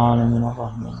رب العالمين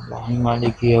الرحمن الرحيم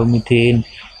مالك يوم الدين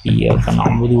إياك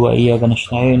نعبد وإياك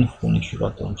نستعين اهدنا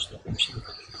الصراط المستقيم صراط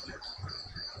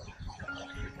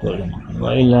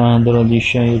وإلى حضرة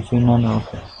الشيخ فنان.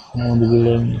 أعوذ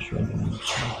بالله من الشيطان الرجيم.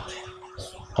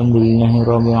 الحمد لله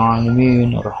رب العالمين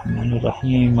الرحمن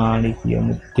الرحيم مالك يوم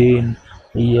الدين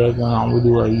إياك نعبد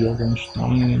وإياك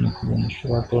نستعين اهدنا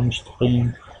الصراط المستقيم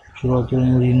صراط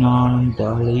الذين أنعمت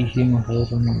عليهم غير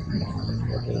المغضوب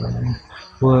عليهم.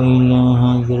 وإلى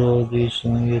حضرة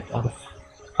السيد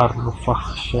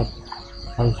الفخشة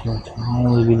الفاتحة.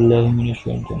 أعوذ بالله من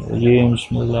الشيطان الرجيم.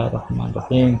 بسم الله الرحمن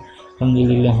الرحيم. الحمد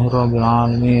لله رب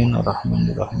العالمين الرحمن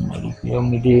الرحيم مالك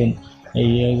يوم الدين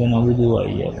إياك نعبد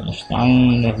وإياك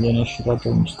نستعين اهدنا الصراط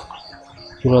المستقيم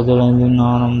صراط الذين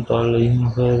أنعمت عليهم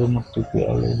غير المغضوب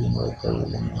عليهم ولا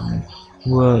الضالين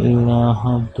وإلى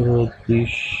حضرة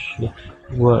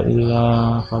وإلى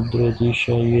حضرة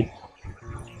الشهيد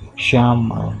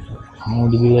شام.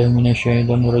 أعوذ بالله من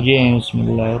الشيطان الرجيم بسم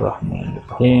الله الرحمن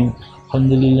الرحيم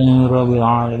الحمد لله رب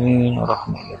العالمين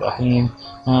الرحمن الرحيم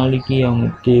مالك يوم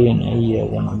الدين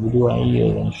إياك نعبد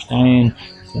وإياك نستعين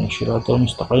اهدنا الصراط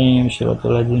المستقيم صراط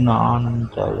الذين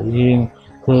أنعمت عليهم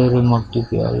غير المغضوب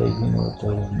عليهم ولا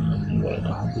الضالين وإلى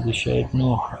حضرة الشهيد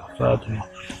نوح. الفاتحة.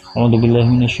 أعوذ بالله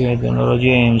من الشيطان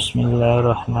الرجيم بسم الله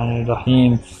الرحمن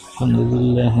الرحيم الحمد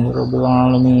لله رب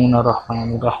العالمين الرحمن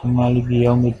الرحيم مالك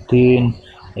يوم الدين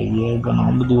إياك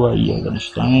نعبد وإياك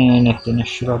نستعين اهدنا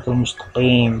الصراط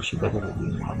المستقيم صراط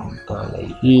الذين أنعمت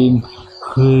عليهم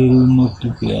غير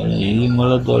المغضوب عليهم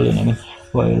ولا الضالين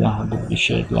وإلى حضرة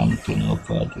الشهيد لامكن.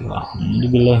 الفاتحة. أعوذ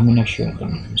بالله من الشيطان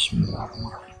الرجيم بسم الله الرحمن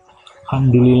الرحيم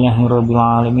الحمد لله رب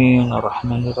العالمين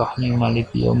الرحمن الرحيم مالك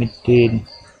يوم الدين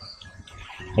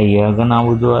إياك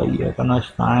نعبد وإياك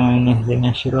نستعين اهدنا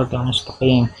الصراط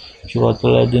المستقيم صراط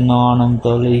الذين أنعمت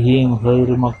عليهم غير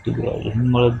المغضوب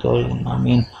عليهم ولا الضالين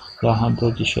آمين. يا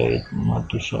حضرة الشهيد ما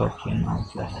تشافين.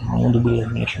 أعوذ بالله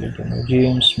من الشيطان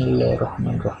الرجيم بسم الله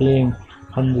الرحمن الرحيم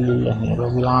الحمد لله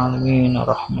رب العالمين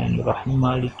الرحمن الرحيم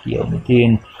مالك يوم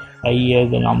الدين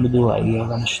إياك نعبد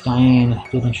وإياك نستعين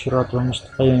اهدنا الصراط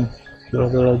المستقيم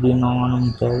صراط الذين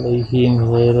أنعمت عليهم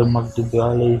غير المغضوب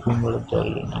عليهم ولا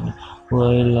الضالين آمين.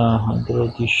 وإلى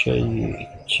حضرة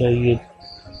الشهيد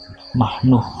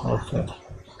محنوح. الفاتحة.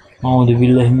 أعوذ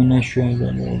بالله من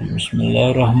الشيطان الرجيم بسم الله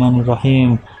الرحمن الرحيم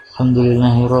الحمد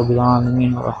لله رب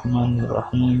العالمين الرحمن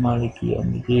الرحيم مالك يوم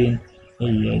الدين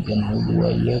إياك نعبد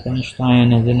وإياك نستعين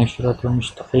اهدنا الصراط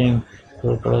المستقيم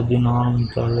صراط الذين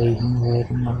أنعمت عليهم غير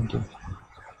المغضوب.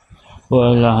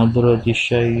 وإلى حضرة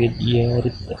الشهيد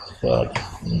يارد.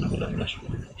 الفاتحة. أعوذ بالله من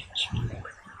الشيطان الرجيم بسم الله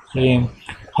الرحمن الرحيم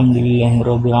الحمد لله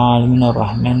رب العالمين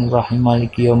الرحمن الرحيم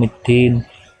مالك يوم الدين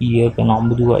إياك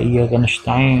نعبد وإياك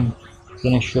نستعين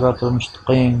اهدنا الصراط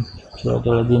المستقيم صراط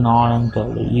الذين أنعمت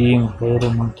عليهم غير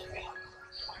المغضوب.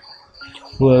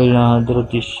 وإلى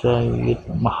حضرة الشهيد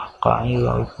محقعي.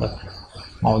 الفاتحة.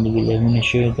 أعوذ بالله من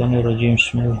الشيطان الرجيم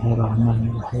بسم الله الرحمن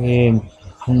الرحيم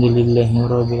الحمد لله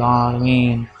رب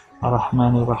العالمين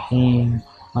الرحمن الرحيم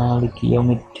مالك يوم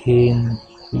الدين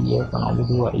إياك نعبد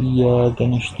وإياك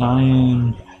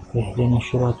نستعين اهدنا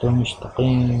الصراط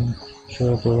المستقيم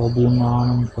صراط الذين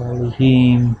أنعمت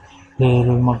عليهم غير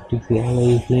المغضوب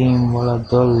عليهم ولا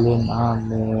الضالين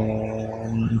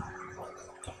آمين.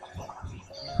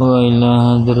 وإلى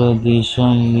حضرة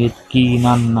الشهيد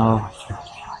كينان.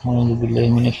 أعوذ بالله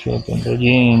من الشيطان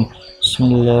الرجيم بسم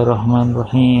الله الرحمن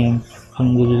الرحيم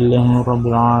الحمد لله رب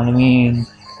العالمين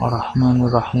الرحمن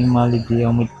الرحيم مالك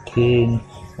يوم الدين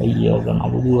إياك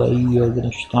نعبد وإياك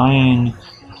نستعين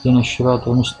اهدنا الصراط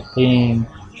المستقيم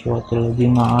صراط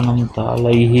الذين أنعمت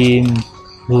عليهم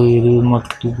غير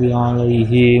المغضوب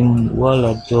عليهم ولا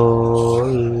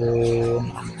الضالين.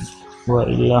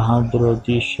 وإلى حضرة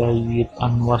الشهيد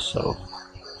أنوسر.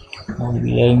 أعوذ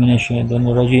بالله من الشيطان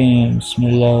الرجيم بسم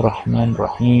الله الرحمن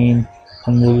الرحيم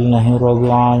الحمد لله رب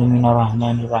العالمين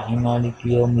الرحمن الرحيم مالك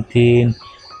يوم الدين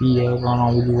إياك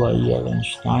نعبد وإياك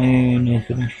نستعين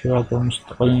اهدنا الصراط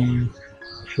المستقيم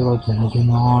صراط الذين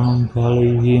أنعمت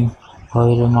عليهم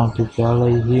غير المغضوب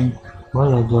عليهم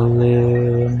ولا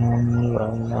الضالين.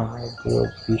 وإلى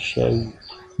حضرة الشهيد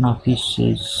نفيس.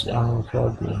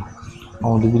 الفاتحة.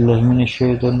 أعوذ بالله من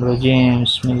الشيطان الرجيم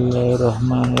بسم الله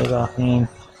الرحمن الرحيم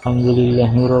الحمد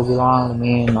لله رب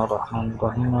العالمين الرحمن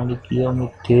الرحيم مالك يوم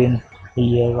الدين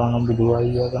إياك نعبد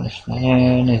وإياك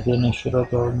نستعين اهدنا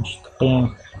الصراط المستقيم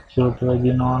صراط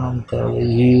الذين أنعمت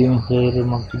عليهم غير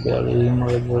المغضوب عليهم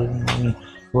ولا الضالين.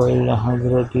 وإلى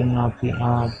حضرة النبي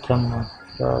آدم.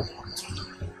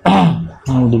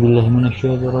 أعوذ بالله من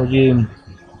الشيطان الرجيم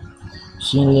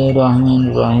بسم الله الرحمن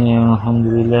الرحيم الحمد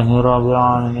لله رب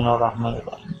العالمين الرحمن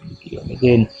الرحيم مالك يوم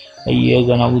الدين إياك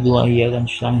نعبد وإياك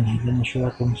نستعين اهدنا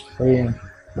الصراط المستقيم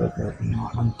صراط الذين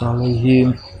أنعمت عليهم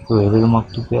غير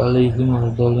المغضوب عليهم ولا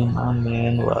الضالين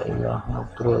آمين. وإلى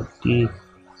حضرة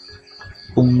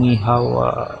أمي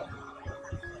حواء.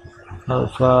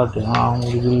 الفاتحة.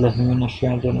 أعوذ بالله من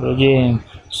الشيطان الرجيم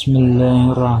بسم الله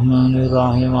الرحمن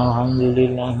الرحيم الحمد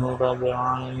لله رب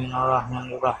العالمين الرحمن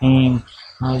الرحيم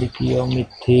مالك يوم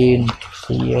الدين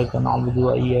إياك نعبد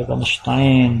وإياك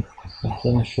نستعين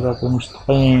اهدنا الصراط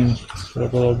المستقيم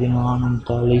صراط الذين أنعمت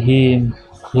عليهم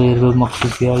غير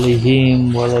المغضوب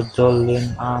عليهم ولا الضالين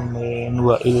آمين.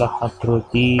 وإلى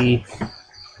حضرة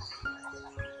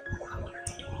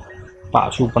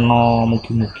Pak Supeno,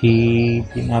 mugi-mugi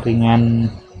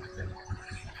pinaringan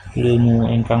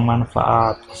ilmu ingkang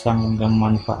manfaat, sang ingkang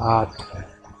manfaat.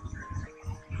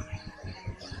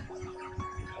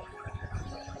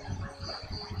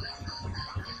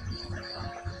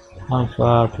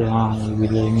 Al-Fatihah.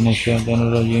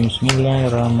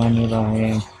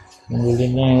 Bismillahirrahmanirrahim.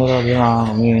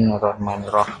 Alhamdulillahirrahmanirrahim.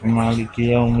 Ar-Rahmanirrahim.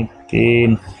 Maliki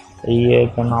yaumiddin.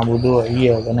 Iyyaka na'budu wa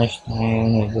iyyaka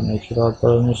nasta'in. Ihdinas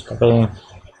siratal mustaqim.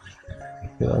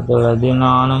 Siratal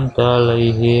ladzina an'amta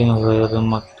 'alaihim ghairil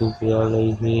maghdubi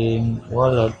 'alaihim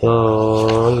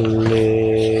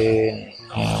waladdallin.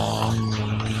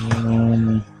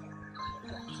 Amin.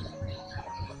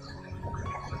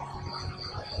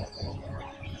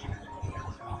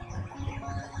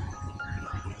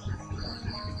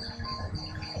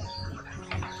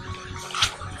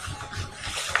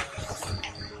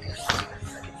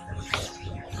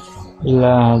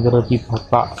 Ila hadrati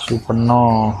Bapak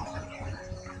Supeno,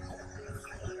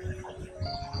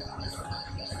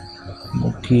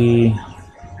 mugi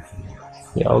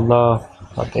ya Allah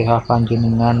Fatehah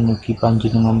panjenengan, mugi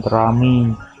panjenengan terami,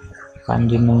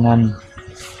 panjenengan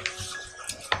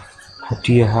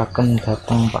hadiahaken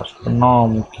dateng Pak Supeno,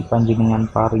 mugi panjenengan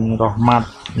paringi rahmat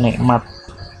nikmat,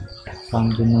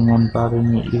 panjenengan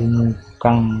paringi ilmu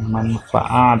kang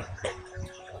manfaat,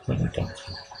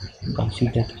 kasih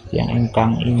yang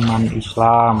ingkang iman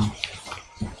Islam.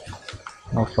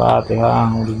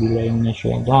 Al-Fatihah. A'udzubillahi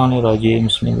minasyaitonirrajim.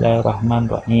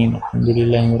 Bismillahirrahmanirrahim.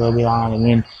 Alhamdulillahirabbil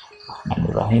alamin.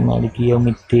 Arrahmanirrahim. Maliki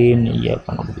yaumiddin.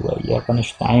 Iyyaka na'budu wa iyyaka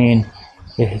nasta'in.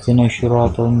 Ihdinas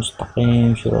siratal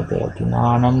mustaqim. Siratal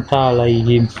ladzina an'amta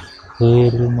 'alaihim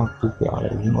ghairil maghdubi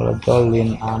 'alaihim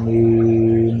waladdallin.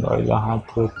 Amin. Wa ila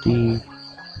hadrati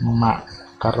Mak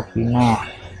Karpina.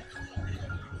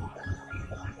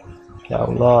 Ya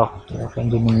Allah, ya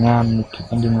panjenengan, mugi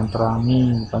panjenengan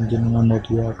terami, panjenengan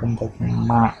hadiahaken dhateng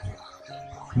emak,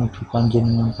 mugi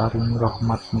panjenengan paring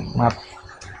rahmat nikmat,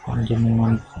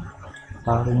 panjenengan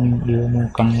paring ilmu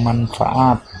kang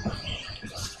manfaat,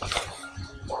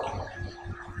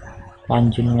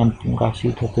 panjenengan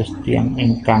pungkasi dados tiyang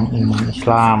ingkang iman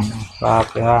Islam.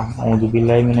 Fatihah.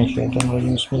 A'udzubillahi minasyaitonir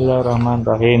rajim.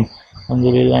 Bismillahirrahmanirrahim.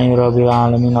 Alhamdulillahirabbil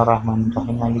alamin.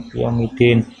 Arrahmanirrahim. Maliki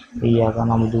yaumiddin. Iyyaka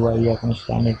na'budu wa iyyaka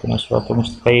nasta'in. Ihdinas siratal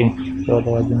mustaqim.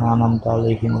 Siratal ladzina an'amta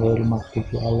 'alaihim ghairil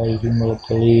maghdubi 'alaihim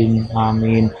waladdallin.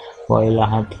 Amin. Wa ila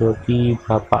hadrati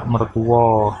Bapak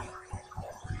mertua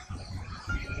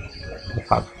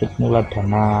Bapak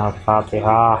Nuladana.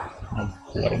 Fatihah.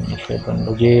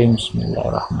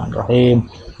 Bismillahirrahmanirrahim.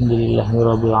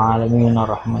 Alhamdulillahirabbil alamin.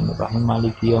 Arrahmanirrahim.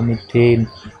 Maliki yaumiddin.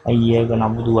 Iyyaka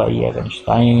na'budu wa iyyaka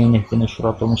nasta'in. Ihdinas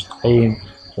siratal mustaqim.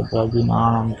 Siratal ladzina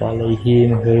an'amta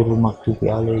 'alaihim ghairil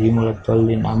maghdubi 'alaihim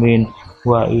waladdallin. Amin.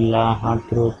 Wa ila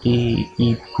hadrati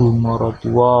Ibu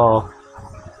Maratua,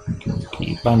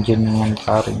 mugi panjenengan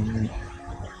paring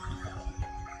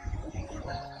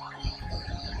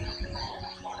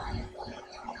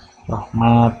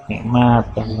rahmat nikmat,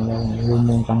 panjenengan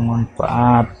ilmu kang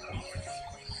manfaat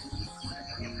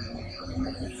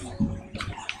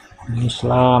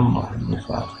Islam.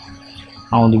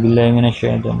 A'udzubillahi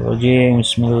minasyaitonir rajim.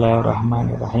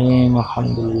 Bismillahirrahmanirrahim.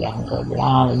 Alhamdulillahirabbil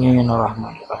alamin.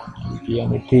 Arrahmanirrahim. Maliki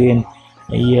yaumiddin.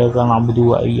 Iyyaka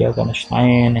na'budu wa iyyaka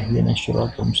nasta'in. Ihdinas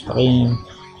siratal mustaqim.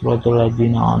 Siratal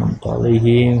ladzina an'amta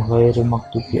 'alaihim ghairil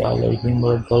maghdubi 'alaihim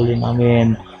waladdallin.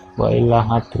 Amin. Wa ila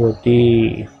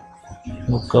hadrati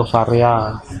Muka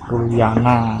Varya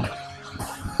Ruliana,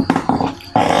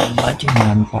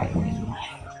 panjenengan paring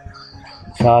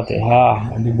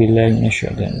Fatihah. A'udzubillahi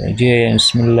minasyaitonir rajim.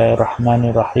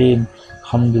 Bismillahirrahmanirrahim.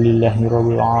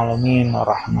 Alhamdulillahirabbil alamin.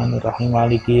 Arrahmanirrahim.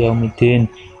 Maliki yaumiddin.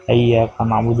 Iyyaka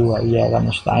na'budu wa iyyaka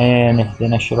nasta'in.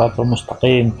 Ihdinas siratal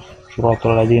mustaqim.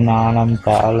 Siratal ladzina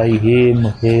an'amta 'alaihim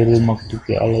ghairil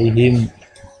maghdubi 'alaihim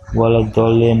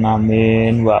waladdallin.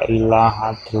 Amin. Wa ila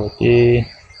hadrati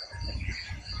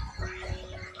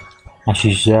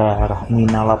Aziza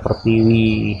Rahminala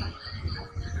Pertiwi.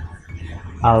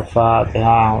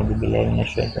 Al-Fatihah. A'udzubillahi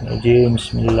minasyaitonir rajim.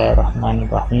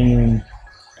 Bismillahirrahmanirrahim.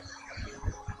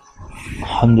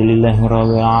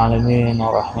 Alhamdulillahirabbil alamin.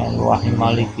 Arrahmanirrahim.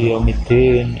 Maliki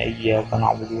yaumiddin. Iyyaka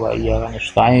na'budu wa iyyaka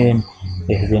nasta'in.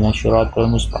 Ihdinas siratal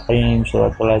mustaqim.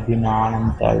 Siratal ladzina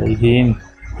an'amta 'alaihim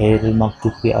ghairil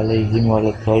maghdubi 'alaihim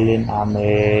waladdallin.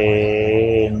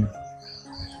 Amin.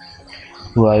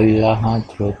 Wa ila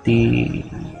hadrati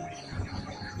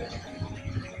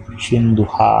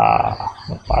Sinduha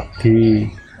Padi.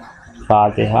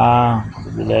 Fatihah.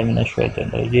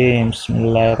 Bismillahirrahmanirrahim.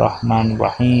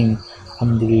 Bismillahirrahmanirrahim.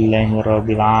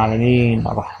 Alhamdulillahirabbil alamin.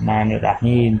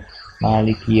 Arrahmanirrahim.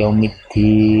 maliki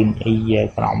yaumiddin,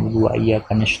 iyyaka na'budu wa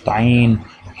iyyaka nasta'in,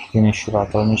 ihdinas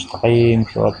siratal mustaqim,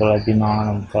 siratal ladzina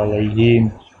an'amta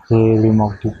 'alaihim ghairil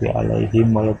maghdubi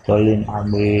 'alaihim waladdallin,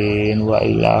 amin. Wa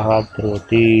ila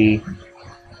hadrati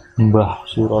Mbah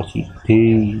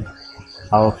Surasidi.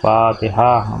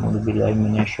 Al-Fatihah. A'udzubillahi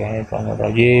minasyaitonir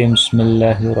rajim.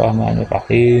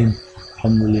 Bismillahirrahmanirrahim.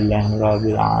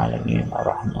 Alhamdulillahirabbil alamin.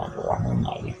 Arrahmanir rahim.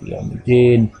 Maliki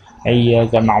yaumiddin.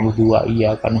 Iyyaka na'budu wa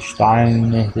iyyaka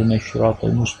nasta'in. Ihdinas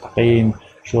siratal mustaqim.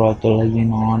 Siratal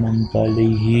ladzina an'amta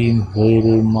 'alaihim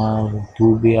ghairil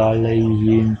maghdubi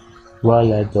 'alaihim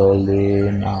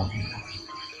waladdallin.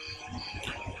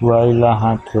 Wa ila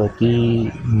hadrati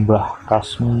Mbah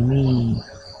Kasmini.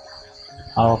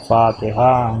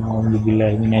 Al-Fatihah.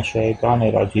 A'udzubillahi minasyaitonir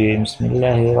rajim.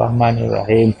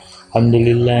 Bismillahirrahmanirrahim.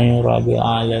 Alhamdulillahirabbil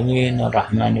alamin.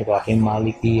 Arrahmanir rahim.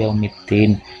 Maliki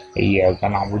yaumiddin. Iyyaka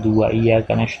na'budu wa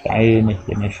iyyaka nasta'in.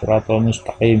 Ihdinas siratal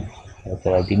mustaqim.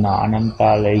 Siratal ladzina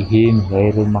an'amta 'alaihim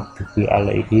ghairil maghdubi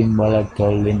 'alaihim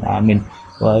waladdallin, amin.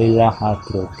 Wa ila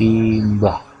hadrati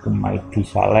Mbah Kumaidi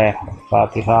Saleh.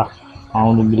 Al-Fatihah.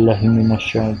 A'udzubillahi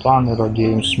minasyaitonir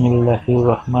rajim.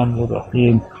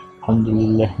 Bismillahirrahmanirrahim.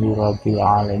 Alhamdulillahirabbil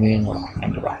alamin.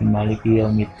 Arrahmanir rahim. Maliki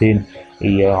yaumiddin.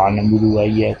 Iyyaka na'budu wa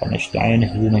iyyaka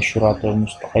nasta'in. Ihdinas siratal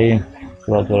mustaqim.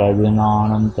 Siratal ladzina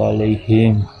an'amta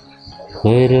 'alaihim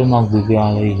ghairil maghdubi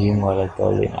 'alaihim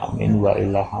waladdallin, amin. Wa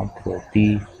ila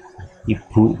hadrati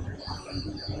Ibu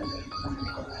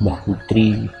Mbah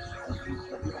Putri.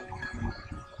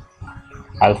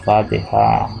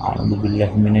 Al-Fatihah.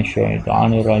 A'udzubillahi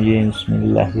minasyaitonir rajim.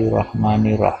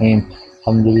 Bismillahirrahmanirrahim.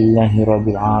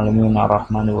 Alhamdulillahirabbil alamin.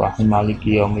 Arrahmanir rahim.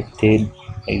 Maliki yaumiddin.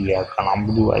 Iyyaka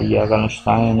na'budu wa iyyaka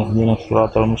nasta'in. Ihdinas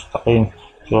siratal mustaqim.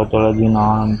 Siratal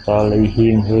ladzina an'amta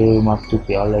 'alaihim ghairil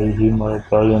maghdubi 'alaihim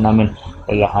waladdallin, amin.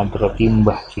 Ila hadrati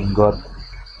Mbah Jenggot.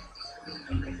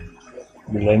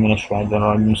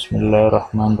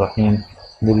 Bismillahirrahmanirrahim.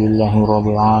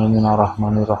 Alhamdulillahirabbil alamin.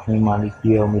 Arrahmanir rahim.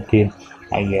 Maliki yaumiddin.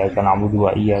 Iyyaka na'budu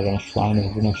wa iyyaka nasta'in.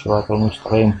 Ihdinas siratal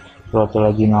mustaqim.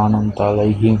 Siratal ladzina an'amta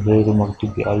 'alaihim ghairil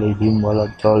maghdubi 'alaihim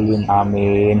waladdallin,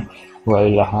 amin. Wa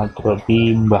ila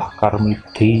hadrati Mbah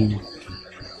Karmidi.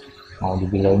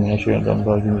 A'udzubillahi minasyaitonir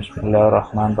rajim.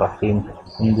 Bismillahirrahmanirrahim.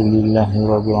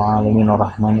 Alhamdulillahirabbil alamin.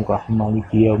 Arrahmanir rahim.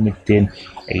 Maliki yaumiddin.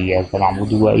 Iyyaka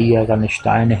na'budu wa iyyaka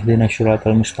nasta'in. Ihdinas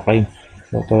siratal mustaqim.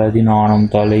 Siratal ladzina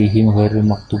an'amta 'alaihim ghairil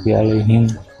maghdubi 'alaihim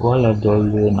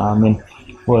waladdallin, amin.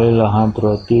 Wa ila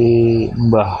hadrati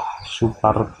Mbah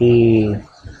Suparti.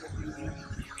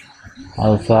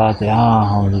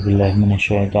 Al-Fatihah. A'udzubillahi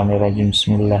minasyaitonir rajim.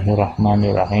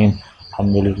 Bismillahirrahmanirrahim.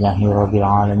 Alhamdulillahirabbil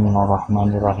alamin.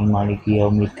 Arrahmanir rahim. Maliki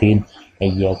yaumiddin.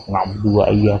 Iyyaka na'budu wa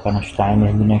iyyaka nasta'in.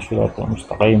 Ihdinas siratal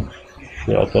mustaqim.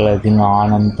 Siratal ladzina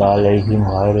an'amta 'alaihim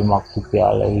ghairil maghdubi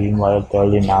 'alaihim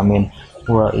waladdallin, amin.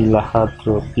 Wa ila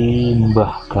hadrati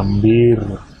Mbah Gambir.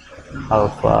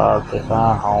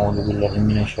 Al-Fatihah. A'udzubillahi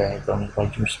minasyaitonir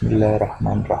rajim.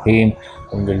 Bismillahirrahmanirrahim.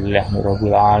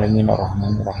 Alhamdulillahirabbil alamin.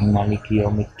 Arrahmanir rahim. Maliki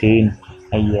yaumiddin.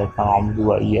 Iyyaka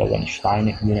na'budu wa iyyaka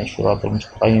nasta'in. Ihdinas siratal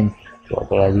mustaqim.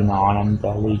 Siratal ladzina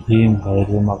an'amta 'alaihim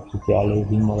ghairil maghdubi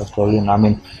 'alaihim waladdallin,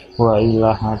 amin. Wa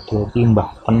ila hadrati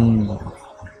Mbah Pen.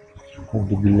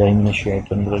 A'udzubillahi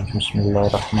minasyaitonir rajim.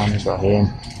 Bismillahirrahmanirrahim.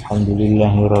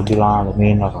 Alhamdulillahirabbil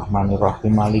alamin. Arrahmanir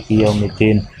rahim. Maliki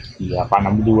yaumiddin. Iyyaka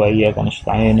na'budu wa iyyaka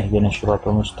nasta'in. Ihdinas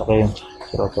siratal mustaqim.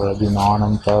 Siratal ladzina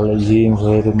an'amta 'alaihim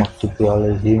ghairil maghdubi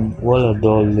 'alaihim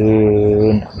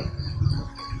waladdallin, amin.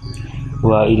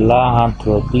 Wa ila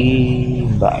hadrati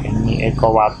Mbak Eni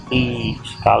Ekowati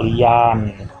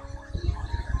sekalian.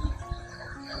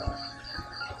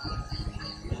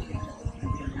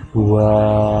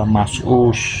 Wa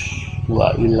Mas'us.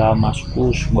 Wa ila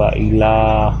Mas'us. Wa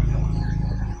ila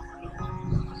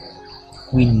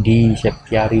Windy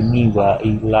Septiarini. Wa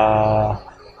ila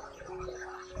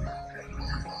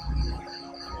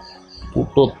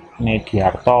Putut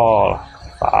Mediarto.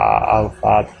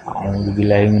 Al-Fatihah.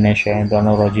 A'udzubillahi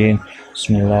minasyaitonir rajim.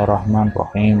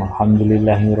 Bismillahirrahmanirrahim.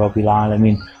 Alhamdulillahirabbil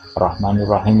alamin. Arrahmanir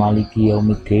rahim. Maliki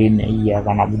yaumiddin.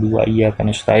 Iyyaka na'budu wa iyyaka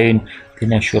nasta'in.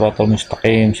 Ihdinas siratal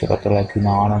mustaqim. Siratal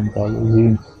ladzina an'amta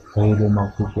 'alaihim ghairil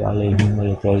maghdubi 'alaihim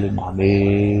waladdallin,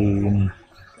 amin.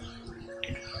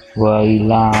 Wa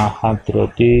ila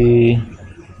hadrati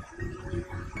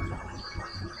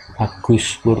Agus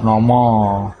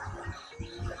Purnomo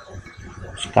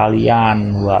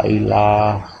sekalian. Wa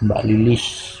ila Mbak Lilis.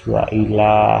 Wa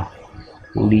ila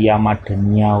Kuliah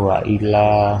Madania. Wa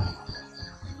ila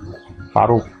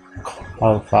Faruk.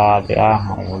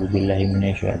 Al-Fatihah. A'udzubillahi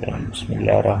minasyaitonir rajim.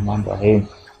 Bismillahirrahmanirrahim.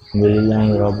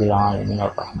 Alhamdulillahirabbil alamin.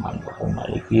 Arrahmanir rahim.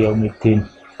 Maliki yaumiddin.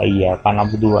 iyyaka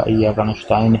na'budu wa iyyaka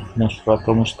nasta'in ihdinas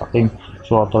siratal mustaqim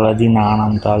siratal ladzina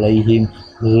an'amta 'alaihim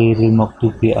ghairil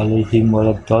maghdubi 'alaihim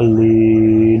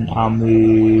waladdallin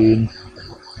amin.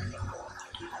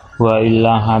 Wa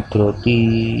ila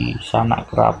hadrati sanak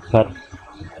kerabat,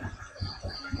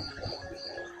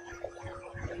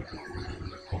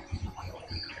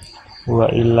 wa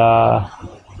ila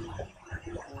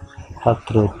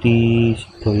hadrati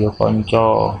sedaya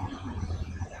kanca,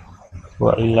 wa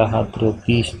ila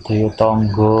hadrati sedaya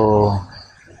tangga,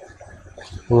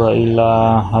 wa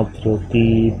ila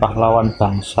hadrati pahlawan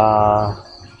bangsa,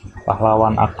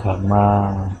 pahlawan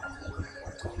agama,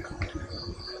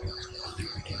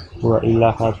 wa ila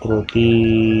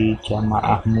hadrati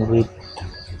jamaah murid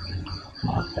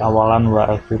awalan wa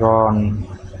akhiron,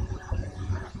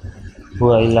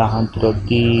 wa ila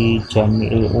hadrati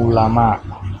jami'il ulama,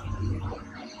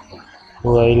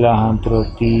 wa ila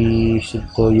hadrati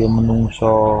sedaya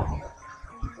menungso,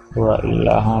 wa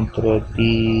ila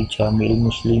hadrati jami'il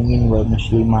muslimin wal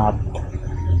muslimat,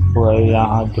 wa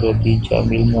ila hadrati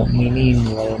jami'il mu'minin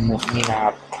wal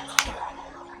mu'minat.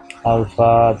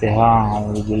 Al-Fatihah.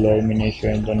 A'udzubillahi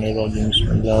minasyaitonir rajim.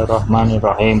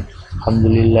 Bismillahirrahmanirrahim.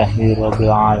 Alhamdulillahirabbil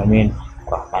alamin.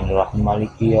 Rahmanirrahim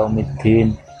maliki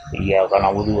yaumiddin. Iyyaka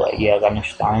na'budu wa iyyaka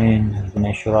nasta'in.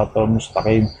 Ihdinas siratal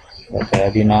mustaqim. Siratal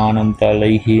ladzina an'amta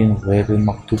 'alaihim ghairil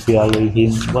maghdubi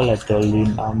 'alaihim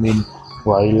waladdallin amin.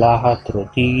 Wa ila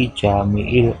hadrati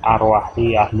jami'il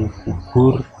arwahi ahli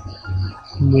kubur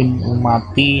min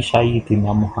umati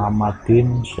sayyidina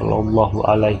Muhammadin sallallahu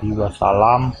alaihi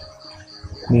wasallam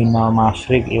minal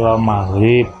masyriq ila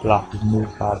maghrib lahumul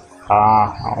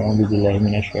fatah. A'udzubillahi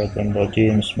minasyaitonir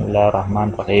rajim.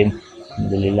 Bismillahirrahmanirrahim.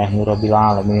 Alhamdulillahirabbil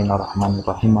alamin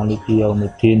arrahmanirrahim maliki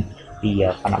yaumiddin.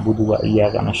 Iyyaka na'budu wa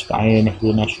iyyaka nasta'in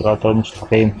ihdinas siratal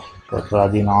mustaqim siratal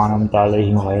ladzina an'amta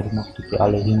 'alaihim ghairil maghdubi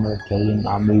 'alaihim waladdallin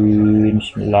amin.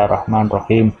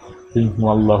 Bismillahirrahmanirrahim. Qul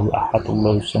huwallahu ahad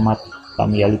Allahus samad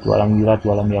lam yalid wa lam yulad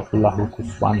wa lam yakul lahu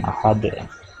kufuwan ahad.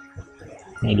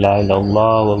 La ilaha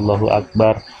illallah wallahu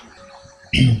akbar.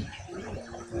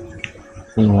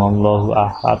 Qul huwallahu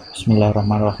ahad.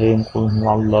 Bismillahirrahmanirrahim. Qul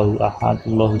huwallahu ahad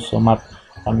Allahus samad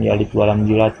lam yalid wa lam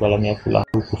yulad wa lam yakul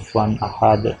lahu kufuwan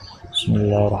ahad.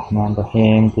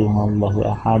 Bismillahirrahmanirrahim. Qul huwallahu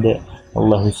ahad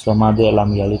Allahus samad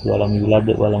lam yalid wa lam yulad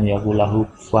wa lam yakul lahu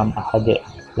kufuwan ahad.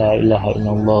 La ilaha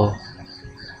illallah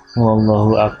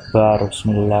wallahu akbar.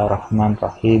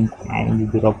 Bismillahirrahmanirrahim. A'udzu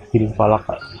birabbil falaq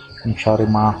min syarri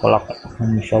ma khalaq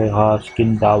min syarri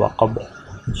hasidin idza waqab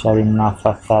min syarri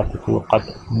nafatsati fil uqad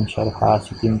min syarri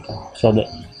hasidin idza hasad.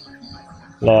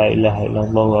 La ilaha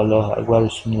illallah wallahu akbar.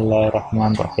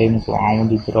 Bismillahirrahmanirrahim.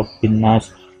 A'udzu birabbin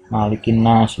nas malikin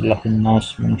nas ilahin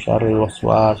nas min syarri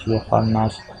waswasil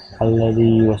khannas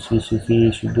alladzi yuwaswisu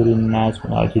fi sudurin nas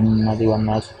minal jinnati wan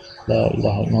nas. La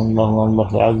ilaha illallah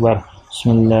wallahu akbar.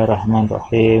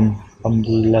 Bismillahirrahmanirrahim.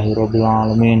 Alhamdulillahirabbil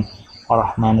alamin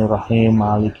arrahmanirrahim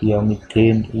maliki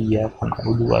yaumiddin. Iyyaka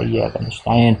na'budu wa iyyaka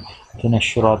nasta'in ihdinas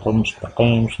siratal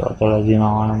mustaqim siratal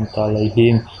ladzina an'amta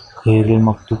 'alaihim ghairil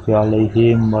maghdubi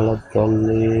 'alaihim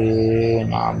waladdallin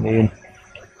amin.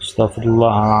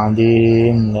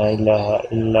 Astaghfirullahaladzim. La ilaha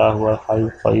illa huwal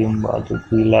hayyul qayyum wa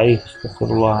atubu ilaih.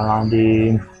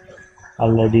 Astaghfirullahaladzim.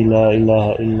 Alladzi la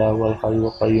ilaha illa huwal hayyul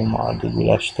qayyum wa atubu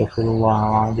ilaih.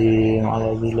 Astaghfirullahaladzim.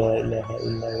 Alladzi la ilaha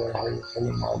illa huwal hayyul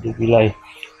qayyum wa atubu ilaih.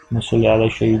 Sholli ala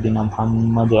sayyidina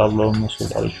Muhammad. Allahumma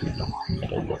sholli ala sayyidina Muhammad.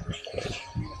 Allahumma sholli ala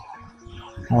sayyidina Muhammad.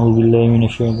 A'udzubillahi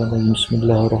minasyaitonir rajim.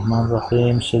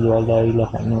 Bismillahirrahmanirrahim. Asyhadu an la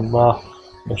ilaha illallah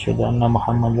wa asyhadu anna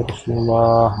Muhammadar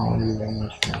Rasulullah.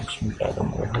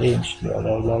 Bismillahirrahmanirrahim. Asyhadu an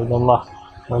la ilaha illallah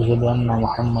wa asyhadu anna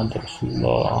Muhammadar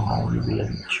Rasulullah.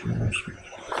 A'udzubillahi minasyaitonir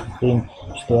rajim.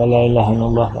 Asyhadu an la ilaha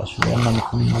illallah wa asyhadu anna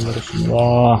Muhammadar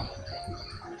Rasulullah.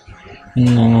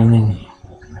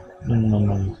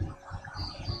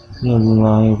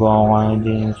 Innallahi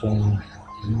qa'idin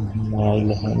la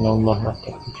ilaha illallah wa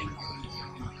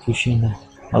tushina.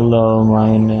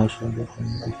 Allahumma inna as'aluka wa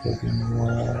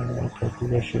atubu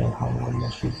ilaik.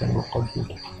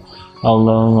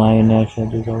 Allahumma inna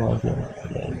as'aluka wa atubu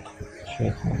ilaik.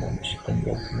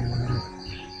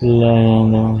 La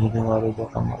ilaha illa anta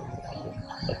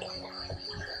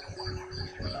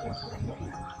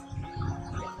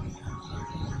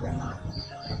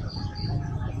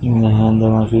إن هذا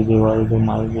مسجد والد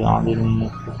مالك عادل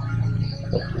مكتوب.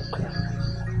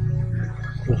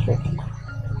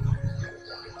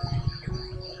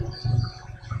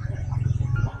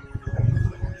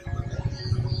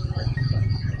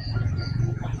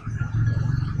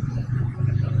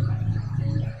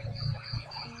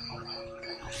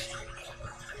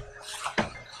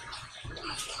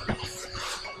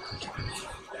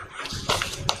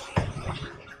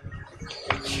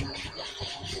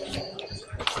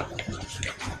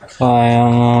 apa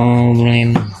yang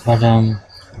menimpa padamu.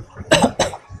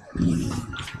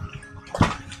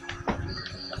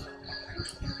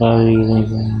 Kali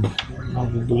ini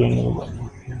aku beli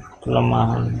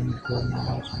kelemahan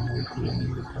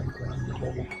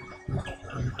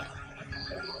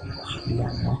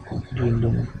yang aku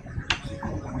berlindung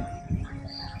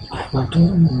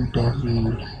padamu dari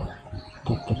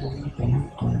keterlibatan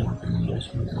dan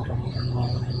penindasan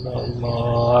orang-orang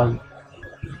Allah.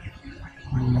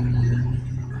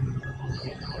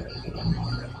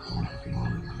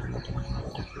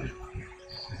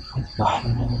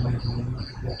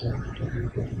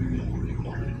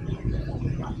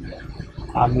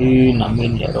 Amin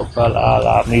amin ya robbal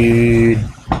alamin.